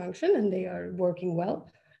in function and they are working well,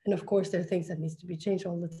 and of course there are things that needs to be changed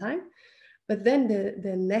all the time. But then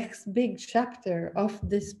the next big chapter of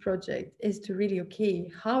this project is to really,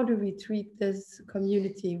 okay, how do we treat this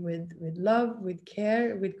community with love, with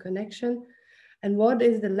care, with connection, and what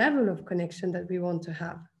is the level of connection that we want to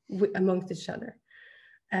have amongst each other.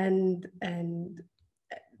 And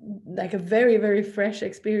like a very, very fresh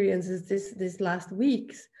experience is this last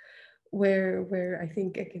weeks, where I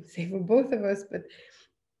think I can say for both of us, but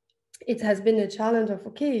it has been a challenge of,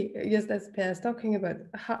 okay, just as Per is talking about,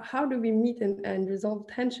 how do we meet and resolve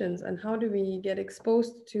tensions, and how do we get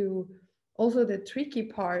exposed to also the tricky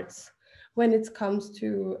parts when it comes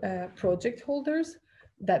to project holders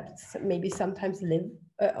that maybe sometimes live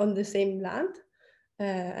on the same land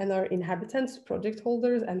and are inhabitants, project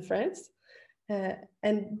holders and friends.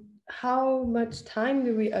 And how much time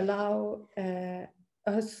do we allow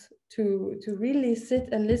us to really sit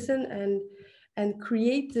and listen and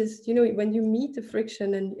create this, you know, when you meet the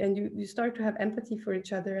friction and you start to have empathy for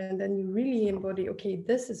each other, and then you really embody, okay,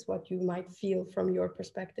 this is what you might feel from your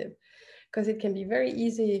perspective. Because it can be very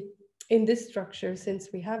easy in this structure, since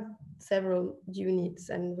we have several units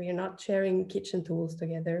and we are not sharing kitchen tools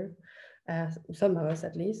together, some of us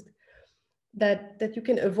at least, that you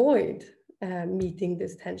can avoid meeting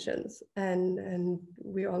these tensions, and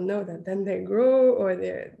we all know that then they grow, or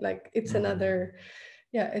they're like, it's another,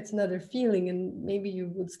 yeah, it's another feeling, and maybe you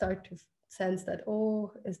would start to sense that,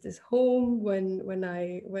 oh, is this home when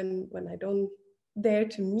I don't dare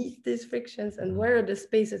to meet these frictions, and where are the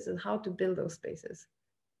spaces and how to build those spaces.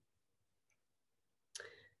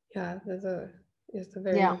 Yeah, there's just a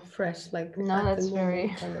very fresh, like, No, that's very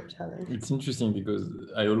kind of challenge. It's interesting because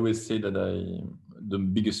I always say that the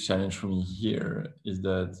biggest challenge for me here is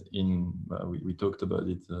that we talked about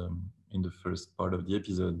it in the first part of the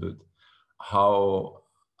episode, but how,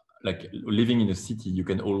 like, living in a city, you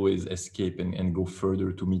can always escape and go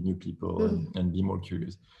further to meet new people and be more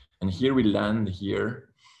curious. And here we land here,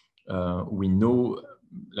 we know,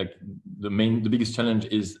 like, the biggest challenge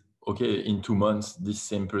is, okay, in 2 months, this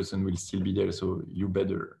same person will still be there. So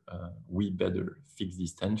we better fix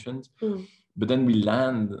these tensions. But then we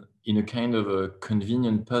land in a kind of a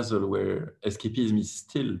convenient puzzle where escapism is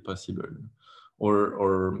still possible,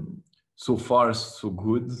 or so far so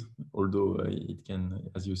good, although it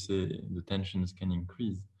can, as you say, the tensions can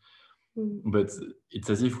increase. But it's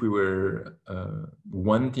as if we were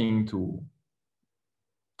wanting to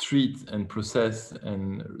treat and process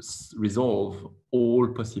and resolve all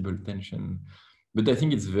possible tension. But I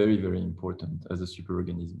think it's very, very important as a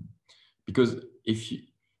superorganism, because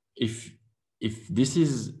if this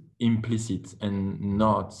is implicit and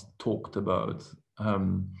not talked about,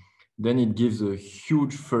 then it gives a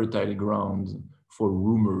huge fertile ground for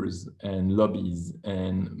rumors and lobbies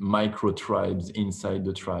and micro tribes inside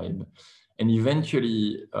the tribe. And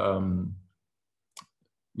eventually,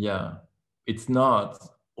 it's not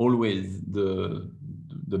always the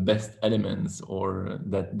best elements or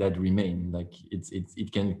that remain. Like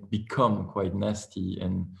it can become quite nasty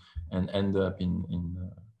and end up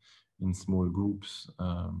in small groups,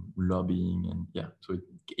 lobbying, and so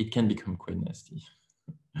it can become quite nasty.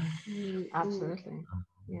 Absolutely.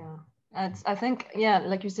 Yeah. I think,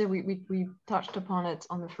 like you said, we touched upon it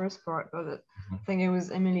on the first part, but I think it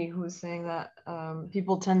was Emily who was saying that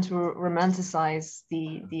people tend to romanticize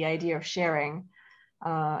the idea of sharing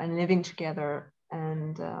and living together.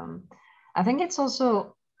 And I think it's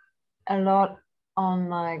also a lot on,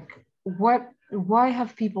 like, why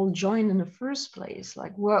have people joined in the first place?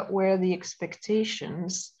 Like, what were the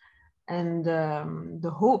expectations and the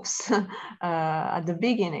hopes at the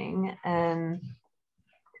beginning, and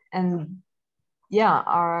are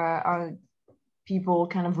people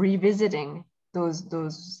kind of revisiting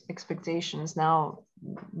those expectations now,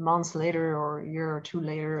 months later or a year or two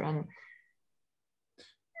later?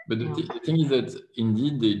 But the thing is that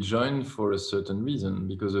indeed they joined for a certain reason,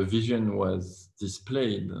 because a vision was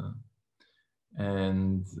displayed,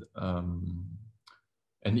 and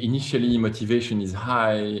initially motivation is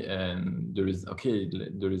high, and there is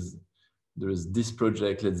this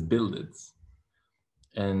project, let's build it.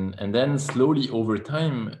 And then slowly over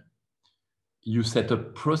time, you set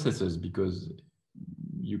up processes, because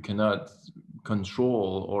you cannot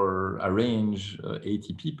control or arrange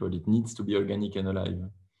 80 people. It needs to be organic and alive.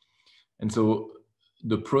 And so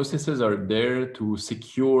the processes are there to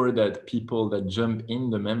secure that people that jump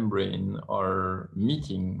in the membrane are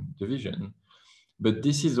meeting the vision. But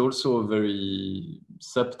this is also very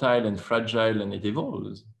subtle and fragile, and it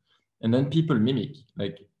evolves. And then people mimic.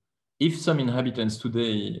 Like, if some inhabitants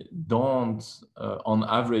today don't, on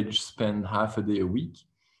average, spend half a day a week,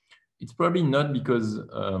 it's probably not because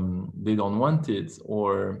they don't want it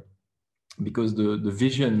or because the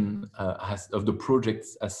vision of the project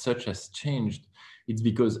as such has changed. It's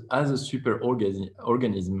because as a super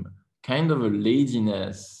organism, kind of a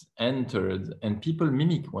laziness entered and people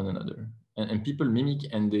mimic one another. And people mimic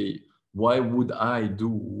and they, why would I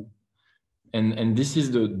do? And this is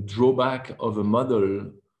the drawback of a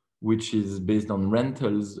model which is based on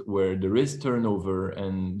rentals, where there is turnover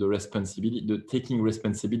and the responsibility, the taking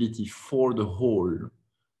responsibility for the whole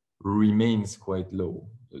remains quite low.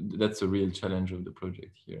 That's a real challenge of the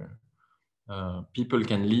project here. People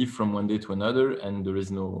can leave from one day to another, and there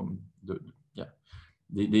is no, there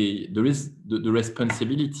is the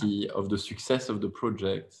responsibility of the success of the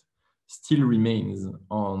project still remains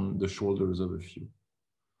on the shoulders of a few.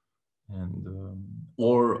 And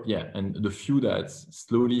and the few that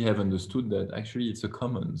slowly have understood that actually it's a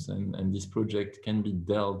commons, and this project can be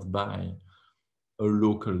dealt by a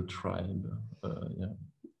local tribe.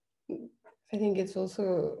 I think it's also,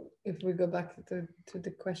 if we go back to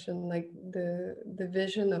the question, like the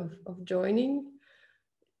vision of joining,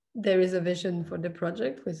 there is a vision for the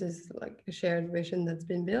project, which is like a shared vision that's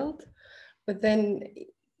been built, but then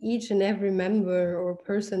each and every member or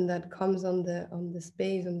person that comes on the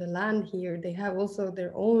space, on the land here, they have also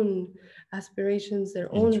their own aspirations, their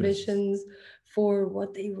own visions for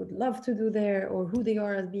what they would love to do there, or who they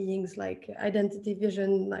are as beings, like identity,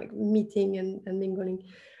 vision, like meeting and mingling.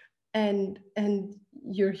 And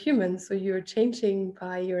you're human, so you're changing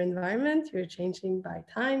by your environment, you're changing by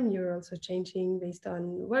time, you're also changing based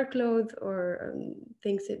on workload or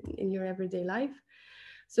things in your everyday life.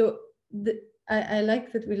 So I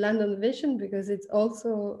like that we land on the vision, because it's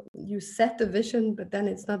also, you set the vision, but then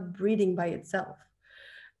it's not breathing by itself.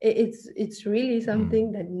 It's really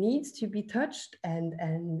something that needs to be touched, and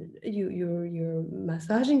you're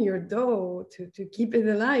massaging your dough to keep it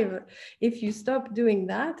alive. If you stop doing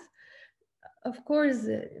that, of course,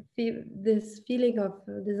 this feeling of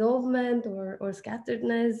dissolvement or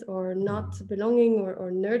scatteredness or not belonging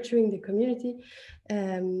or nurturing the community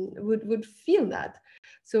would feel that.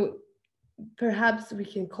 So perhaps we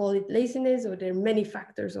can call it laziness, or there are many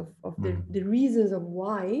factors of the reasons of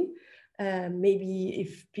why. Maybe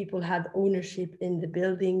if people had ownership in the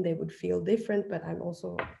building, they would feel different, but I'm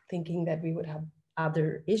also thinking that we would have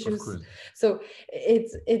other issues. So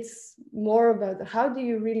it's more about how do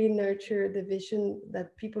you really nurture the vision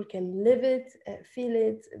that people can live it, feel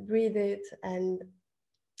it, breathe it, and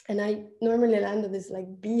I normally land on this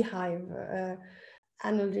like beehive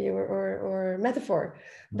analogy or metaphor,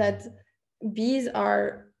 that bees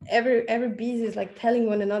are every bee is like telling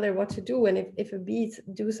one another what to do, and if a bee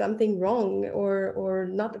do something wrong or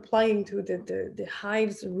not applying to the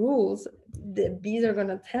hive's rules, the bees are going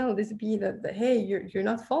to tell this bee that hey, you're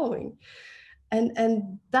not following.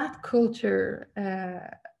 And that culture,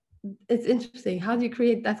 it's interesting, how do you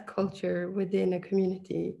create that culture within a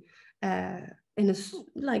community in a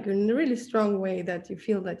really strong way, that you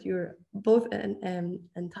feel that you're both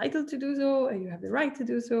entitled to do so, and you have the right to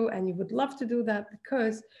do so, and you would love to do that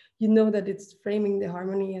because you know that it's framing the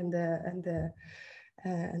harmony and the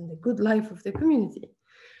good life of the community.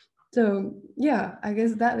 So yeah, I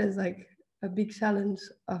guess that is like a big challenge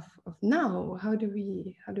of now. How do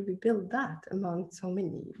we build that among so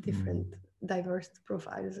many different diverse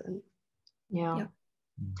profiles? And yeah,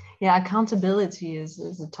 accountability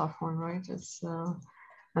is a tough one, right? It's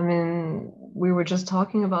I mean, we were just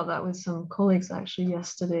talking about that with some colleagues actually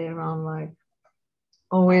yesterday, around like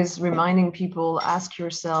always reminding people, ask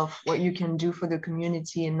yourself what you can do for the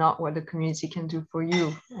community and not what the community can do for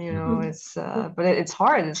you. You know, it's but it's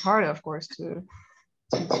hard of course to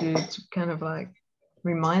kind of like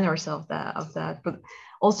remind ourselves of that. But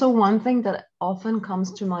also one thing that often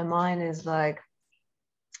comes to my mind is like,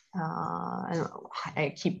 and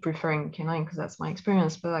I keep preferring K9 because that's my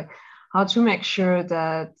experience, but like how to make sure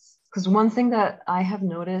that, because one thing that I have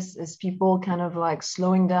noticed is people kind of like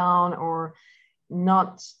slowing down or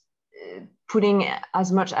not putting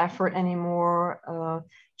as much effort anymore,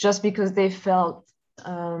 just because they felt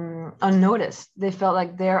unnoticed. They felt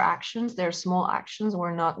like their actions, their small actions,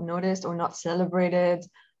 were not noticed or not celebrated,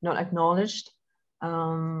 not acknowledged.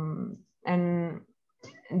 And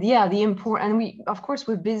yeah, and we, of course,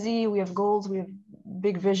 we're busy, we have goals, we have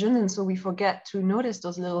big vision, and so we forget to notice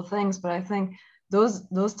those little things. But I think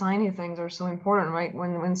those tiny things are so important, right?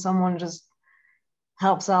 When someone just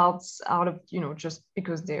helps out of, you know, just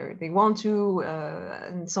because they want to,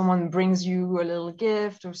 and someone brings you a little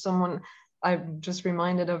gift, or someone I'm just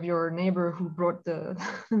reminded of your neighbor who brought the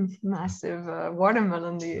massive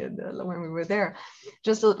watermelon when we were there.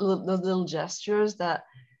 Just those little gestures that,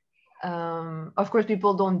 of course,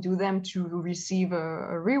 people don't do them to receive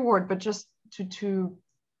a reward, but just to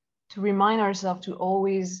remind ourselves to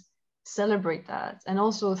always celebrate that. And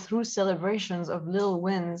also through celebrations of little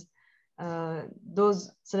wins,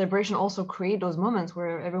 those celebrations also create those moments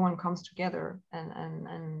where everyone comes together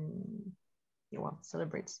and well,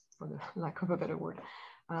 celebrates, for the lack of a better word.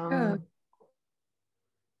 Yeah.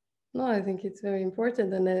 No, I think it's very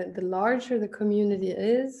important. And the larger the community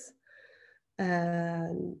is,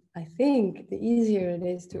 I think the easier it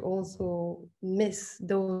is to also miss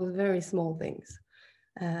those very small things.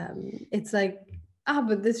 It's like,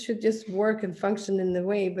 but this should just work and function in the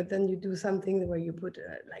way, but then you do something where you put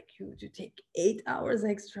like you take 8 hours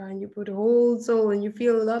extra and you put a whole soul and you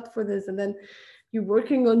feel a lot for this, and then you're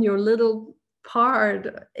working on your little part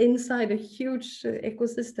inside a huge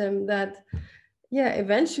ecosystem that, yeah,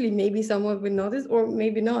 eventually maybe someone will notice or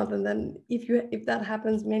maybe not. And then if that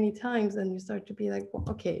happens many times, then you start to be like, well,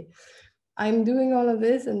 okay, I'm doing all of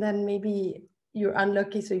this, and then maybe you're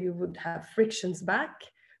unlucky, so you would have frictions back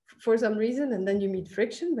for some reason, and then you meet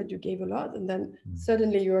friction, but you gave a lot, and then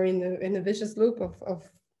suddenly you're in a vicious loop of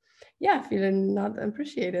yeah, feeling not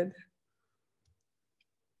appreciated.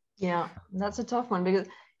 Yeah, that's a tough one because,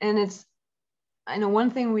 and it's, I know one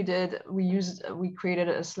thing we did, we created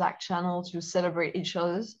a Slack channel to celebrate each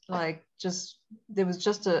other's, like just, there was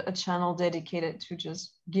just a channel dedicated to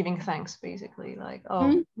just giving thanks, basically. Like,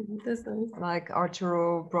 oh, that's nice. Like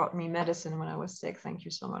Arturo brought me medicine when I was sick. Thank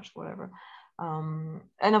you so much, whatever.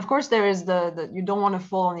 And of course there is the you don't want to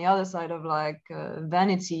fall on the other side of like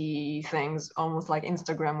vanity things, almost like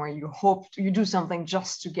Instagram, where you hope you do something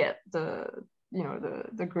just to get the, you know,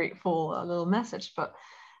 the grateful little message. But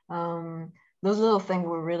those little things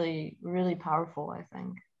were really, really powerful, I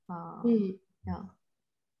think. Yeah.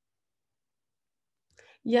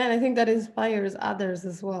 Yeah, and I think that inspires others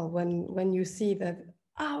as well when you see that,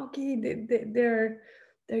 okay, they're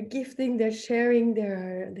gifting, they're sharing,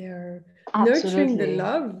 they're nurturing the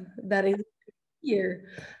love that is here,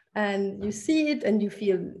 and you see it and you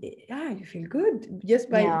feel, yeah, you feel good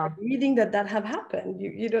just by reading that have happened.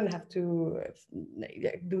 You don't have to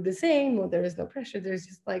do the same, or there is no pressure. There's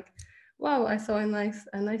just like, wow, I saw a nice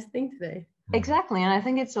thing today. Exactly. And I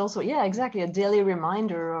think it's also, yeah, exactly, a daily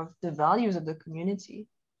reminder of the values of the community.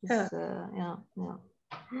 Yeah.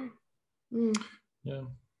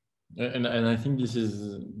 And I think this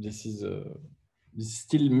is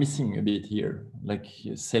still missing a bit here, like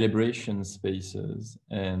celebration spaces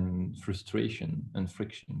and frustration and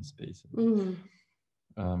friction spaces.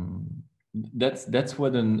 That's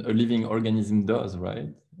what a living organism does, right?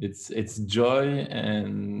 It's joy,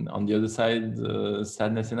 and on the other side,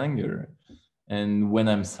 sadness and anger. And when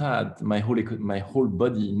I'm sad, my whole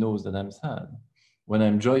body knows that I'm sad. When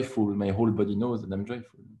I'm joyful, my whole body knows that I'm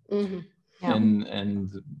joyful. Yeah.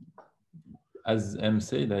 And as Em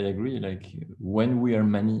said, I agree. Like when we are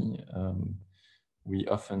many, we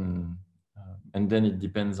often, and then it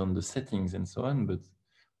depends on the settings and so on, but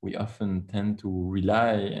we often tend to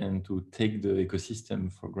rely and to take the ecosystem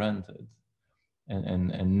for granted,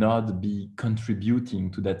 and not be contributing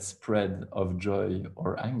to that spread of joy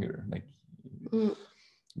or anger. Like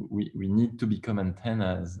we need to become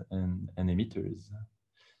antennas and emitters.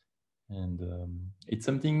 And it's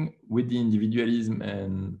something with the individualism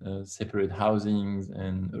and separate housings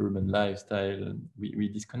and urban lifestyle, we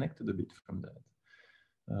disconnected a bit from that.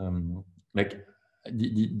 Like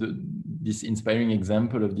this inspiring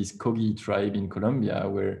example of this Kogi tribe in Colombia,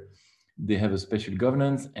 where they have a special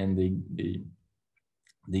governance and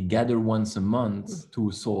they gather once a month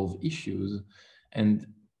to solve issues, and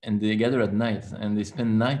they gather at night and they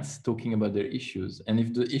spend nights talking about their issues. And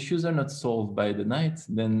if the issues are not solved by the night,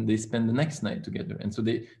 then they spend the next night together. And so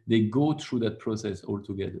they go through that process all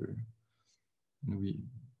together. And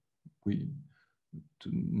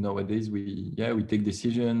nowadays we take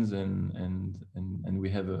decisions and we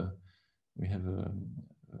have a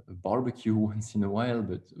barbecue once in a while,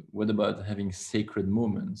 but what about having sacred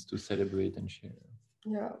moments to celebrate and share?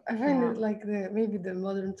 Yeah, I find it like maybe the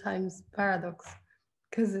modern times paradox,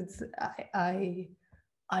 because it's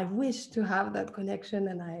I wish to have that connection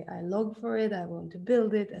and I long for it. I want to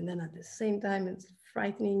build it, and then at the same time it's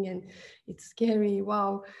frightening and it's scary.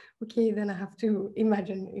 Wow, okay, then I have to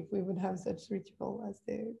imagine if we would have such ritual as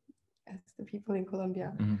the people in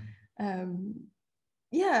Colombia.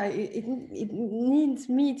 Yeah, it needs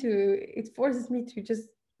me to. It forces me to just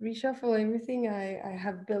reshuffle everything I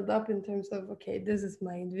have built up in terms of, okay, this is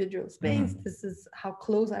my individual space. This is how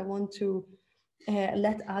close I want to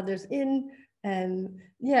let others in. And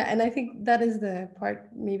yeah, and I think that is the part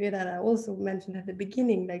maybe that I also mentioned at the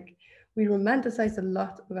beginning, like we romanticize a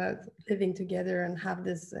lot about living together and have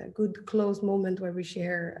this good close moment where we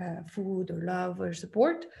share food or love or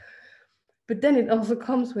support. But then it also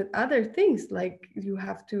comes with other things, like you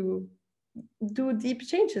have to do deep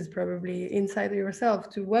changes probably inside of yourself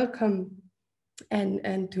to welcome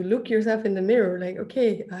and to look yourself in the mirror, like,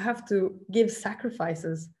 okay, I have to give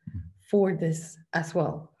sacrifices for this as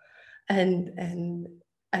well. And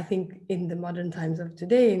I think in the modern times of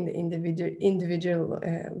today, in the individual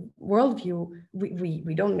worldview,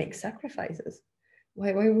 we don't make sacrifices.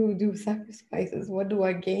 Why would we do sacrifices? What do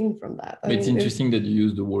I gain from that? It's interesting that you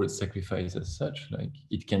use the word sacrifice as such. Like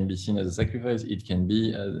it can be seen as a sacrifice. It can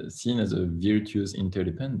be seen as a virtuous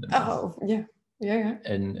interdependence. Oh yeah, yeah.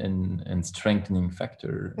 And strengthening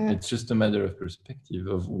factor. Yeah. It's just a matter of perspective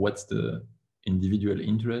of what's the individual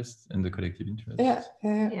interest and the collective interest.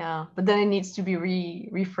 Yeah, but then it needs to be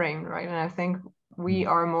reframed, right? And I think we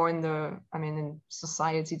are more in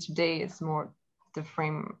society today, it's more the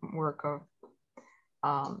framework of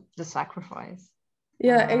the sacrifice.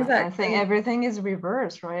 Yeah, exactly. I think everything is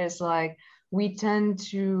reversed, right? It's like we tend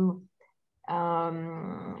to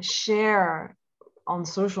share on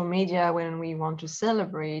social media when we want to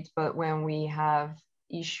celebrate, but when we have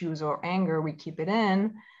issues or anger, we keep it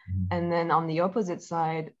in. And then on the opposite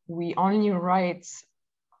side, we only write,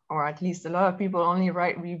 or at least a lot of people only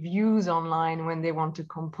write reviews online when they want to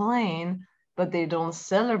complain, but they don't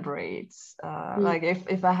celebrate. Like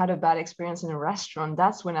if I had a bad experience in a restaurant,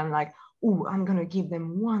 that's when I'm like, oh, I'm going to give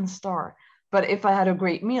them 1 star. But if I had a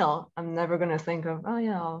great meal, I'm never going to think of, oh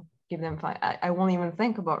yeah, I'll give them 5. I won't even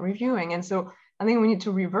think about reviewing. And so I think we need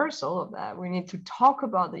to reverse all of that. We need to talk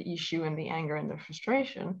about the issue and the anger and the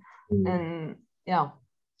frustration. And yeah.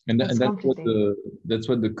 And that's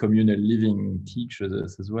what the communal living teaches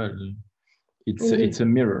us as well. It's a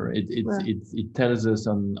mirror. It tells us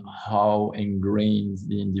on how ingrained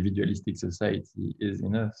the individualistic society is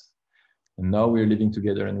in us. And now we're living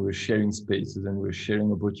together and we're sharing spaces and we're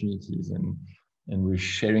sharing opportunities and we're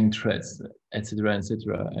sharing threats, etc.,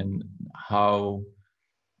 etc. And how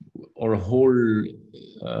our whole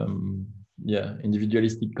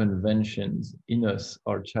individualistic conventions in us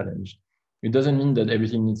are challenged. It doesn't mean that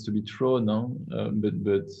everything needs to be thrown, no? But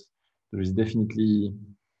there is definitely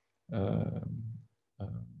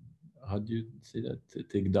how do you say that?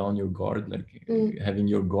 Take down your guard, like having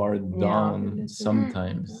your guard down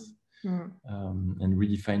sometimes, and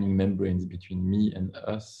redefining membranes between me and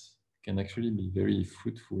us can actually be very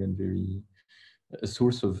fruitful and very a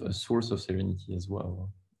source of serenity as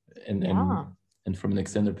well. And from an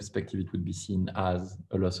external perspective, it would be seen as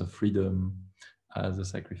a loss of freedom, as a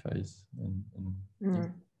sacrifice.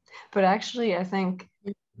 But actually, I think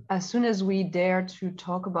as soon as we dare to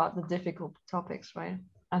talk about the difficult topics, right?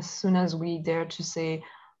 As soon as we dare to say,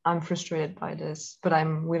 I'm frustrated by this, but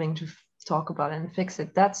I'm willing to talk about it and fix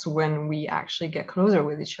it, that's when we actually get closer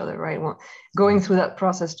with each other, right? Well, going through that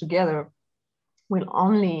process together will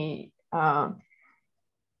only,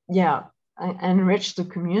 enrich the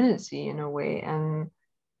community in a way. And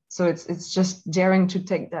so it's just daring to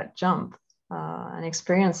take that jump and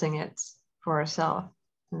experiencing it for ourselves.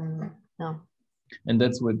 And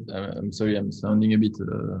that's what I'm sorry, I'm sounding a bit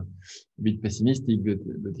pessimistic,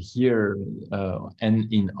 but here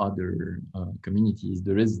and in other communities,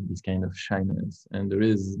 there is this kind of shyness and there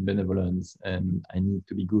is benevolence, and I need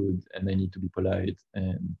to be good and I need to be polite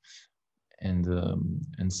and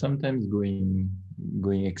sometimes going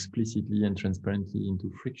explicitly and transparently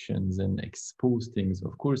into frictions and expose things,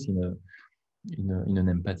 of course, in an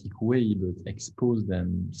empathic way, but expose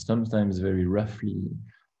them sometimes very roughly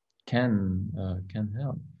can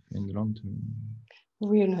help in the long term.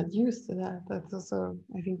 We're not used to that. That's also,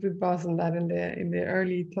 I think we paused on that in the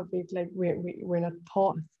early topic. Like we're not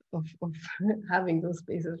taught of having those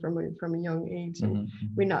spaces from a young age, and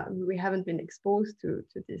we haven't been exposed to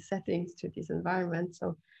these settings, to these environments.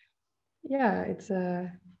 So yeah, it's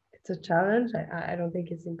a challenge. I don't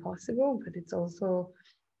think it's impossible, but it's also,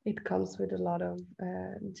 it comes with a lot of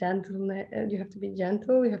gentleness. You have to be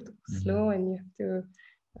gentle, you have to go slow, and you have to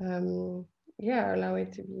allow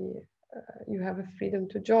it to be, you have a freedom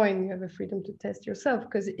to join, you have a freedom to test yourself,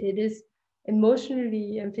 because it is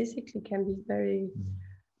emotionally and physically can be very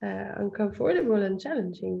uncomfortable and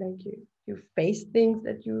challenging. Like you face things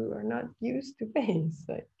that you are not used to face,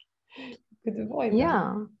 like you could avoid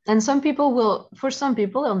that. And for some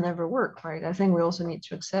people it'll never work, right? I think we also need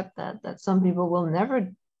to accept that some people will never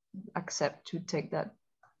accept to take that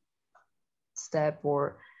step,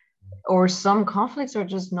 or some conflicts are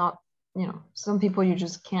just not you know, some people you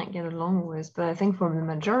just can't get along with, but I think for the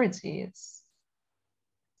majority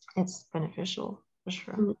it's beneficial for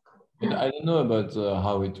sure. But I don't know about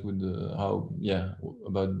how it would,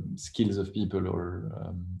 about skills of people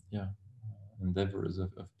or endeavors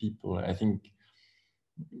of people. I think,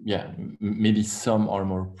 maybe some are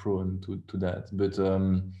more prone to that. But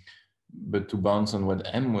to bounce on what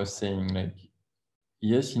M was saying, like,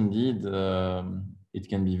 yes, indeed, it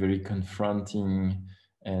can be very confronting,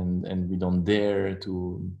 and we don't dare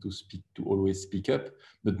to always speak up.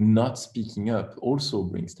 But not speaking up also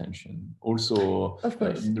brings tension. Also, Of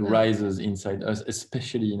course, rises inside us,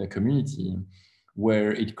 especially in a community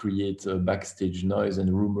where it creates a backstage noise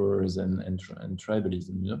and rumors and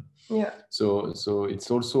tribalism. You know. Yeah. So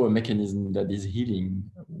it's also a mechanism that is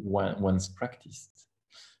healing once practiced.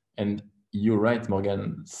 And you're right,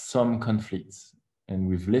 Morgan. Some conflicts, and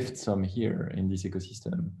we've lived some here in this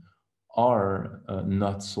ecosystem, are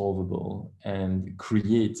not solvable and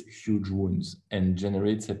create huge wounds and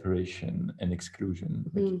generate separation and exclusion.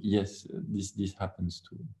 Like, yes, this happens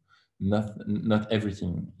too. Not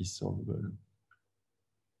everything is solvable.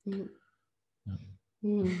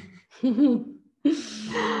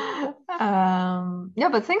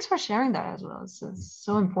 But thanks for sharing that as well. It's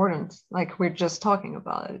so important. Like, we're just talking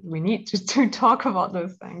about it. We need to talk about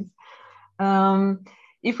those things.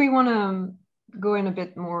 If we want to go in a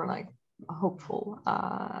bit more like hopeful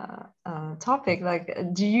topic, like,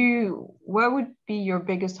 what would be your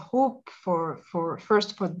biggest hope for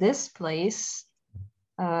this place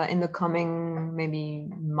in the coming maybe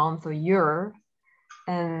month or year,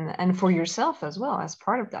 and for yourself as well as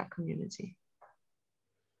part of that community?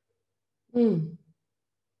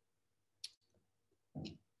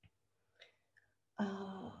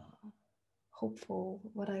 Hopeful,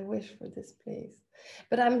 what I wish for this place.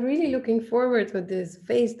 But I'm really looking forward to this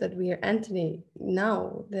phase that we are entering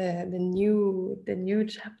now, the new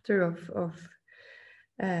chapter of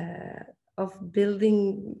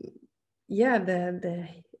building, the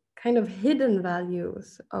kind of hidden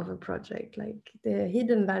values of a project, like the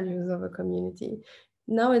hidden values of a community.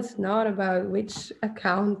 Now it's not about which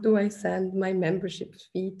account do I send my membership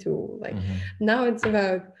fee to. Like, now it's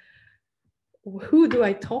about who do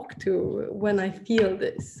I talk to when I feel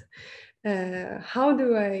this? How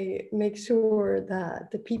do I make sure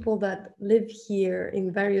that the people that live here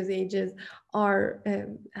in various ages are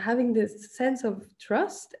having this sense of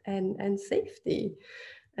trust and safety?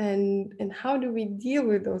 And how do we deal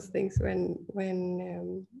with those things when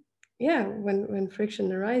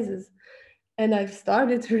friction arises? And I've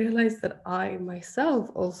started to realize that I myself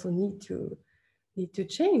also need to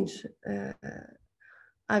change.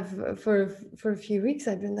 I've for a few weeks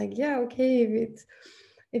I've been like, yeah, okay,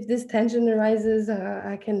 if this tension arises,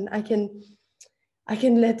 I can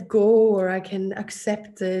let go, or I can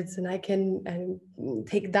accept it, and I can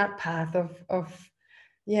take that path of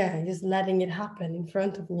just letting it happen in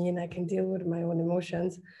front of me, and I can deal with my own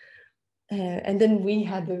emotions. And then we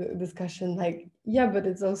had the discussion like, but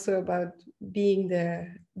it's also about being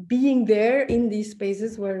there in these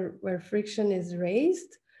spaces where friction is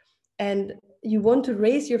raised, and you want to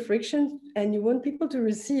raise your friction and you want people to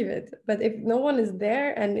receive it. But if no one is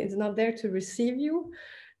there and is not there to receive you,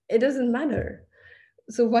 it doesn't matter.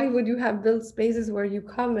 So why would you have built spaces where you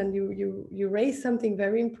come and you raise something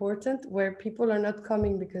very important, where people are not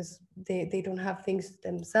coming because they don't have things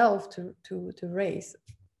themselves to raise,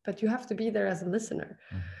 but you have to be there as a listener.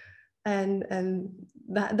 And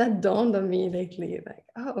that dawned on me lately, like,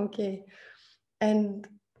 oh, okay. And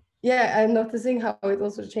I'm noticing how it's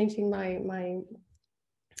also changing my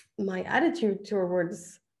attitude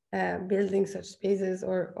towards building such spaces,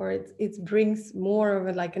 or it brings more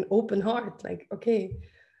of like an open heart, like, okay,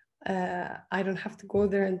 I don't have to go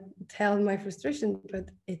there and tell my frustration,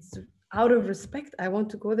 but it's out of respect. I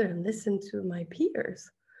want to go there and listen to my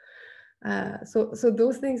peers. So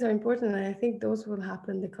those things are important, and I think those will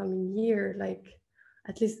happen the coming year. Like,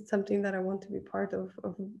 at least it's something that I want to be part of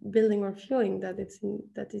building or feeling that it's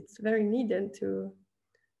very needed to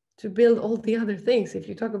build all the other things. If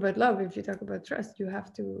you talk about love, if you talk about trust, you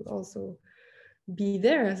have to also be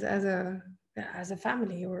there as a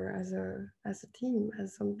family, or as a team,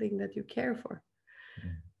 as something that you care for.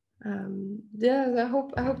 I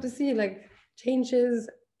hope to see like changes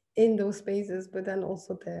in those spaces, but then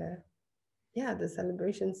also the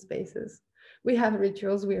celebration spaces. We have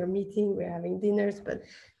rituals, we are meeting, we're having dinners, but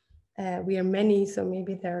we are many, so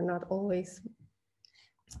maybe they're not always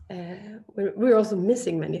we're also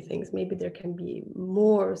missing many things. Maybe there can be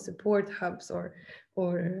more support hubs, or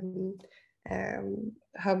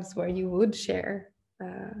hubs where you would share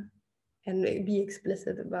and be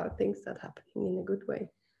explicit about things that happen in a good way.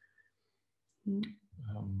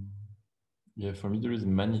 Yeah, for me there is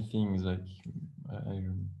many things like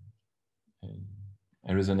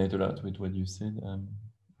I resonate a lot with what you said.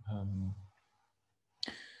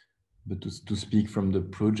 But to speak from the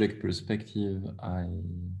project perspective,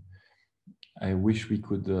 I wish we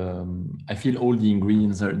could. I feel all the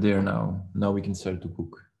ingredients are there now. Now we can start to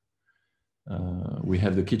cook. We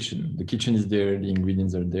have the kitchen. The kitchen is there. The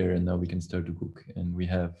ingredients are there, and now we can start to cook. And we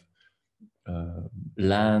have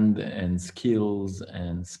land and skills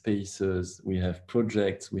and spaces. We have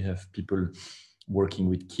projects. We have people working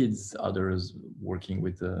with kids. Others working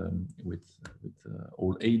with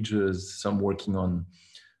all ages. Some working on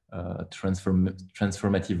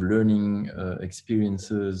transformative learning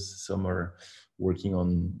experiences. Some are working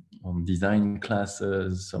on design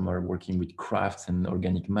classes. Some are working with crafts and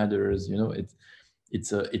organic matters. You know,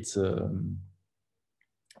 it's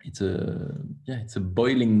a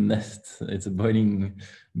boiling nest. It's a boiling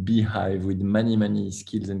beehive with many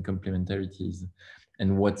skills and complementarities.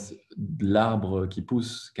 And what L'Arbre qui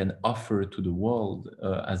Pousse can offer to the world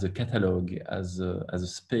as a catalog, as a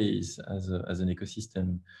space, as an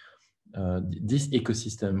ecosystem, this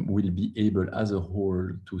ecosystem will be able, as a whole,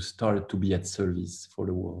 to start to be at service for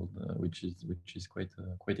the world, which is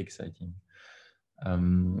quite exciting.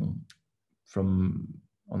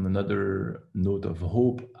 On another note of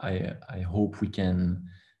hope, I hope we can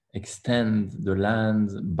extend the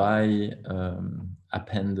land by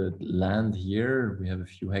appended land here. We have a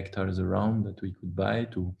few hectares around that we could buy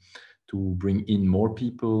to bring in more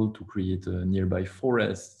people, to create a nearby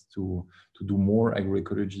forest, to do more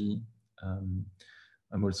agroecology.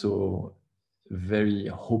 I'm also very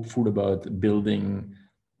hopeful about building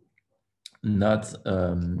not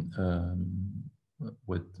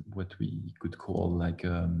what we could call like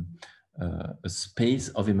a space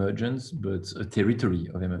of emergence, but a territory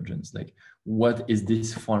of emergence. Like, what is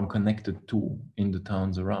this farm connected to in the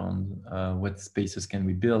towns around? What spaces can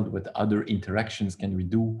we build? What other interactions can we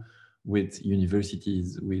do with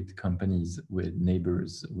universities, with companies, with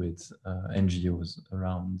neighbors, with NGOs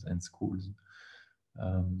around, and schools?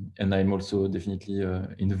 And I'm also definitely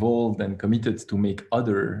involved and committed to make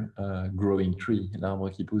other growing tree,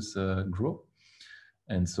 L'Arbre qui Pousse, grow.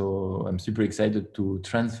 And so I'm super excited to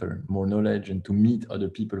transfer more knowledge and to meet other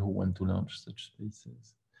people who want to launch such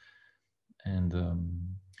spaces. And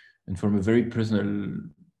from a very personal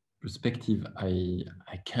perspective, I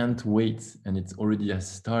can't wait, and it's already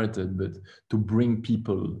has started, but to bring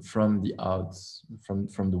people from the outs,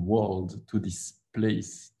 from the world to this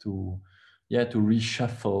place, to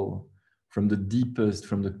reshuffle from the deepest,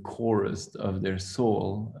 from the corest of their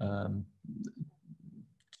soul,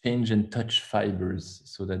 change and touch fibers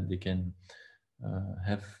so that they can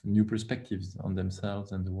have new perspectives on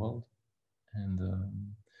themselves and the world. And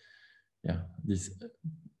this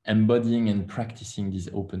embodying and practicing this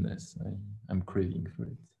openness, I'm craving for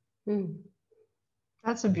it.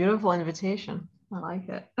 That's a beautiful invitation. I like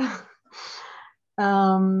it.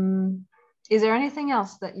 Is there anything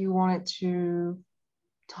else that you wanted to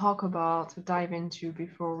talk about, to dive into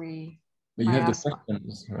before we? But you have the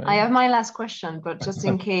questions, right? I have my last question, but just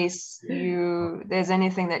in case there's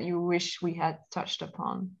anything that you wish we had touched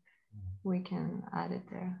upon, we can add it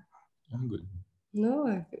there. I'm good. No,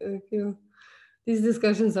 I feel these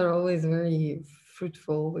discussions are always very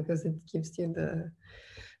fruitful because it gives you the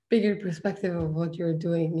bigger perspective of what you're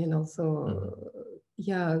doing, and also,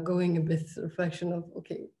 going a bit reflection of,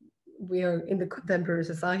 okay, we are in the contemporary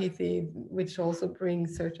society, which also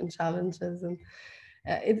brings certain challenges, and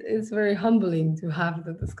it's very humbling to have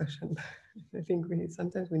the discussion. I think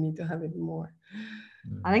sometimes we need to have it more.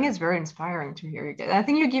 I think it's very inspiring to hear you. I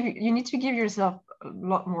think you need to give yourself a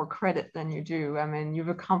lot more credit than you do. I mean, you've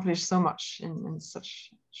accomplished so much in such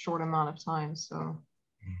short amount of time. So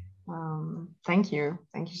thank you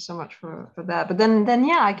so much for that. But then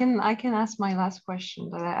I can ask my last question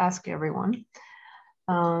that I ask everyone,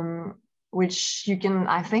 which you can,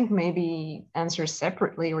 I think, maybe answer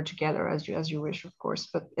separately or together as you wish, of course.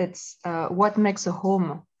 But it's what makes a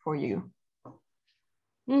home for you?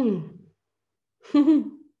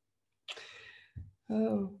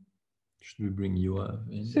 Oh. Should we bring Yoav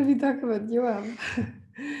in? Should we talk about Yoav?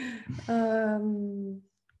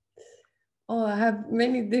 I have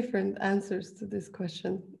many different answers to this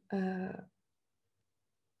question.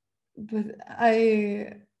 But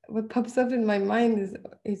what pops up in my mind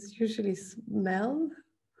is usually smell,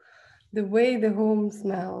 the way the home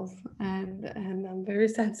smells, and I'm very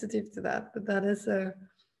sensitive to that. But that is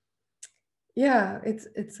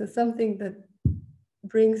it's something that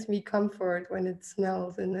brings me comfort when it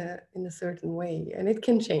smells in a certain way, and it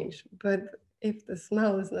can change. But if the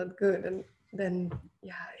smell is not good, then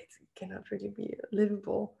it cannot really be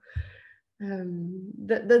livable.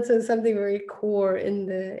 That's something very core in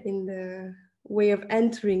the way of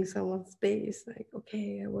entering someone's space. Like,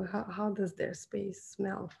 okay, well, how does their space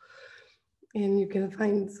smell? And you can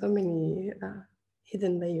find so many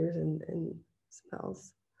hidden layers and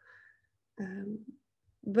smells.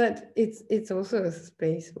 But it's also a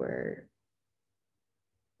space where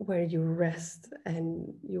you rest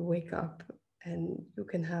and you wake up and you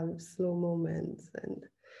can have slow moments. And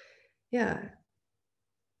yeah,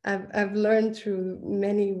 I've learned through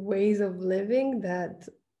many ways of living that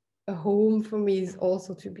a home for me is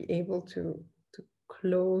also to be able to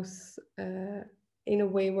close in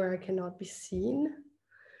a way where I cannot be seen.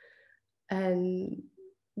 And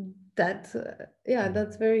that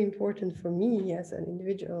that's very important for me as an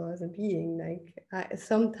individual, as a being. Like, I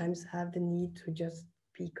sometimes have the need to just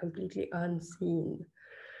be completely unseen.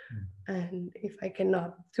 And if I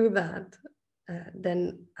cannot do that, then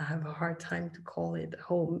I have a hard time to call it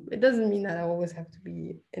home. It doesn't mean that I always have to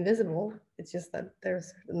be invisible. It's just that there are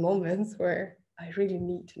certain moments where I really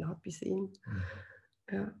need to not be seen.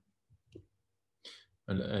 Yeah.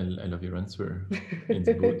 I love your answer. It's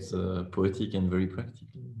both poetic and very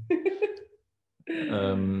practical.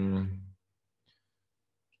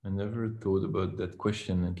 I never thought about that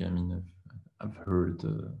question. Like, I mean, I've heard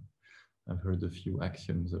a few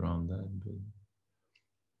axioms around that, but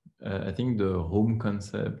I think the home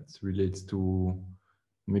concept relates to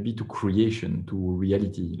maybe to creation, to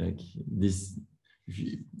reality. Like this,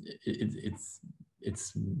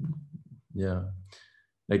 it's yeah.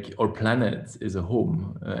 Like our planet is a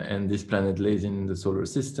home, and this planet lays in the solar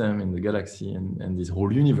system, in the galaxy, and this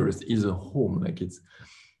whole universe is a home. Like it's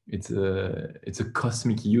a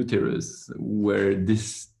cosmic uterus where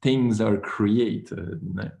these things are created,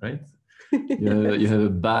 right? You have a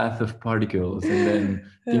bath of particles, and then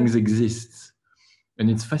things exist, and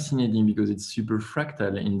it's fascinating because it's super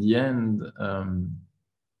fractal. In the end,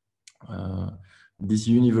 this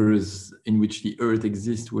universe in which the Earth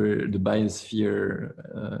exists, where the biosphere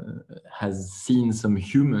has seen some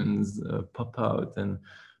humans pop up, and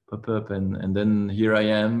then here I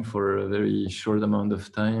am for a very short amount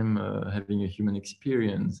of time having a human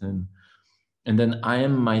experience, and then I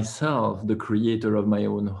am myself the creator of my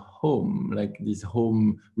own home. Like this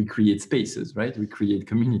home, we create spaces, right? We create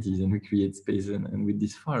communities and we create space, and with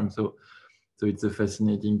this farm. So it's a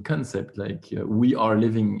fascinating concept. Like we are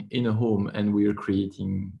living in a home and we are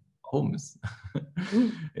creating homes.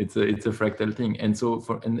 It's a fractal thing. And so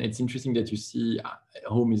and it's interesting that you see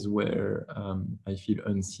home is where I feel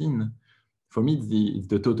unseen. For me, it's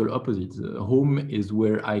the total opposite. Home is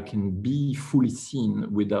where I can be fully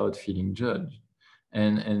seen without feeling judged.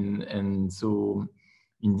 And so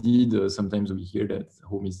indeed, sometimes we hear that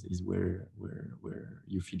home is where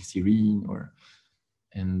you feel serene,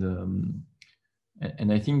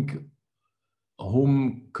 and I think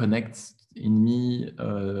home connects in me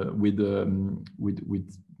with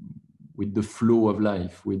the flow of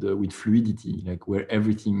life, with fluidity, like where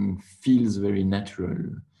everything feels very natural,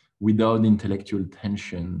 without intellectual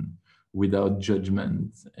tension, without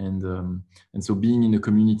judgment, and so being in a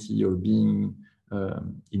community or being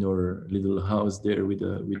in our little house there with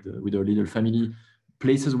our little family,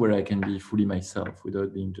 places where I can be fully myself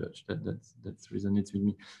without being judged. That resonates with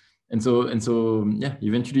me. And so, yeah,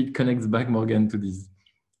 eventually it connects back, Morgan, to this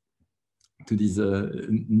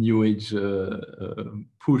new age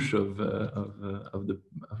push of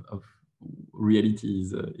reality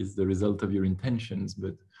is the result of your intentions.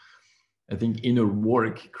 But I think inner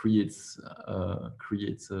work creates a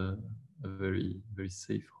very, very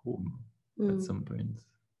safe home at some point.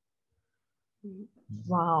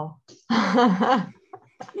 Wow.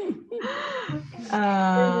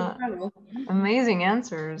 Amazing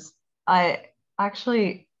answers. I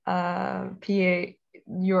actually, PA,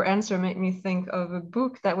 your answer made me think of a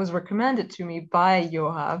book that was recommended to me by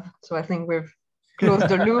Yoav. So I think we've closed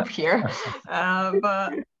the loop here.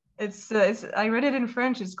 But it's I read it in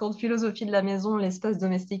French. It's called Philosophie de la maison, l'espace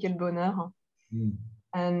domestique et le bonheur.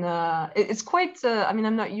 And it's quite, I mean,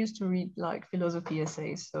 I'm not used to read like philosophy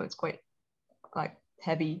essays, so it's quite like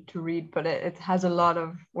heavy to read, but it has a lot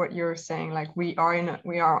of what you're saying. Like we are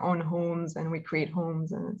our own homes and we create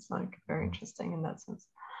homes, and it's like very interesting in that sense.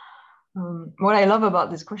 What I love about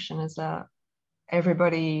this question is that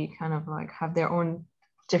everybody kind of like have their own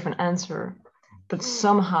different answer, but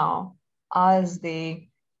somehow as they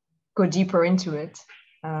go deeper into it,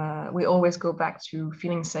 we always go back to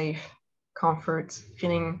feeling safe, comfort,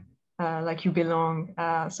 feeling like you belong.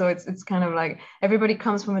 So it's kind of like everybody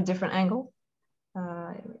comes from a different angle,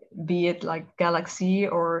 be it like galaxy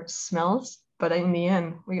or smells, but in the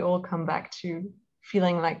end we all come back to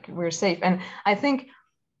feeling like we're safe. And I think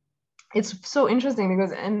it's so interesting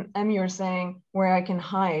because Em, you're saying where I can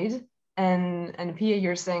hide, and Pia,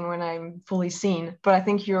 you're saying when I'm fully seen, but I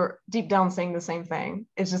think you're deep down saying the same thing.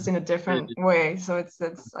 It's just in a different way. So it's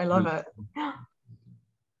I love it.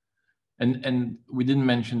 And we didn't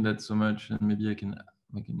mention that so much, and maybe I can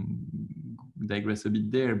digress a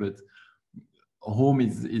bit there, but home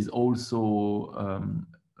is also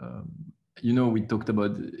we talked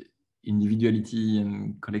about individuality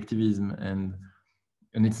and collectivism, and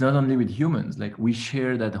it's not only with humans. Like, we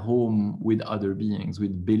share that home with other beings,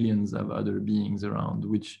 with billions of other beings around,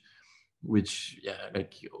 which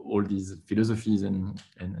like all these philosophies and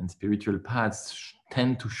spiritual paths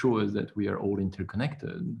tend to show us that we are all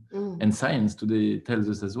interconnected. And science today tells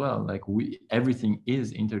us as well, like, everything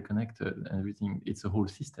is interconnected, and everything, it's a whole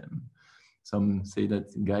system. Some say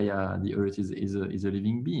that Gaia, the earth, is a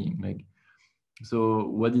living being. Like, so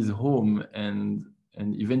what is home? And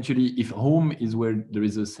eventually, if home is where there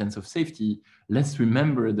is a sense of safety, let's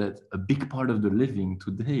remember that a big part of the living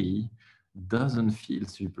today doesn't feel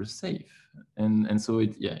super safe. And so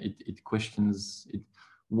it questions it.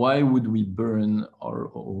 Why would we burn our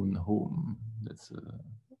own home? That's a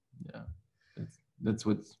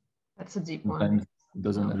deep sometimes one.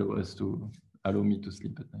 Doesn't allow me to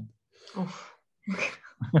sleep at night. Oof.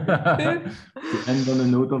 To end on a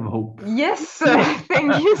note of hope. Yes,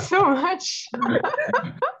 thank you so much.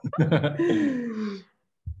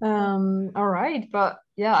 All right, but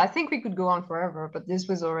yeah, I think we could go on forever, but this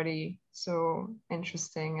was already so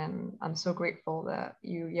interesting, and I'm so grateful that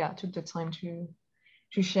you took the time to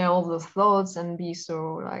share all those thoughts and be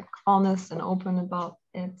so like honest and open about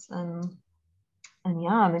it. And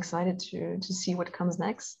I'm excited to see what comes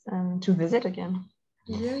next and to visit again.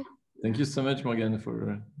 Yeah. Thank you so much, Morgane,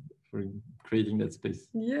 for creating that space.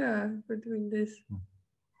 Yeah, for doing this.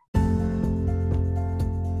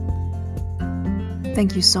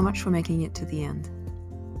 Thank you so much for making it to the end.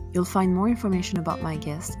 You'll find more information about my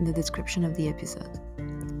guest in the description of the episode.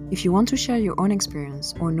 If you want to share your own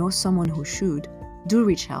experience or know someone who should, do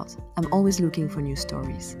reach out. I'm always looking for new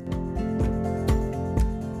stories.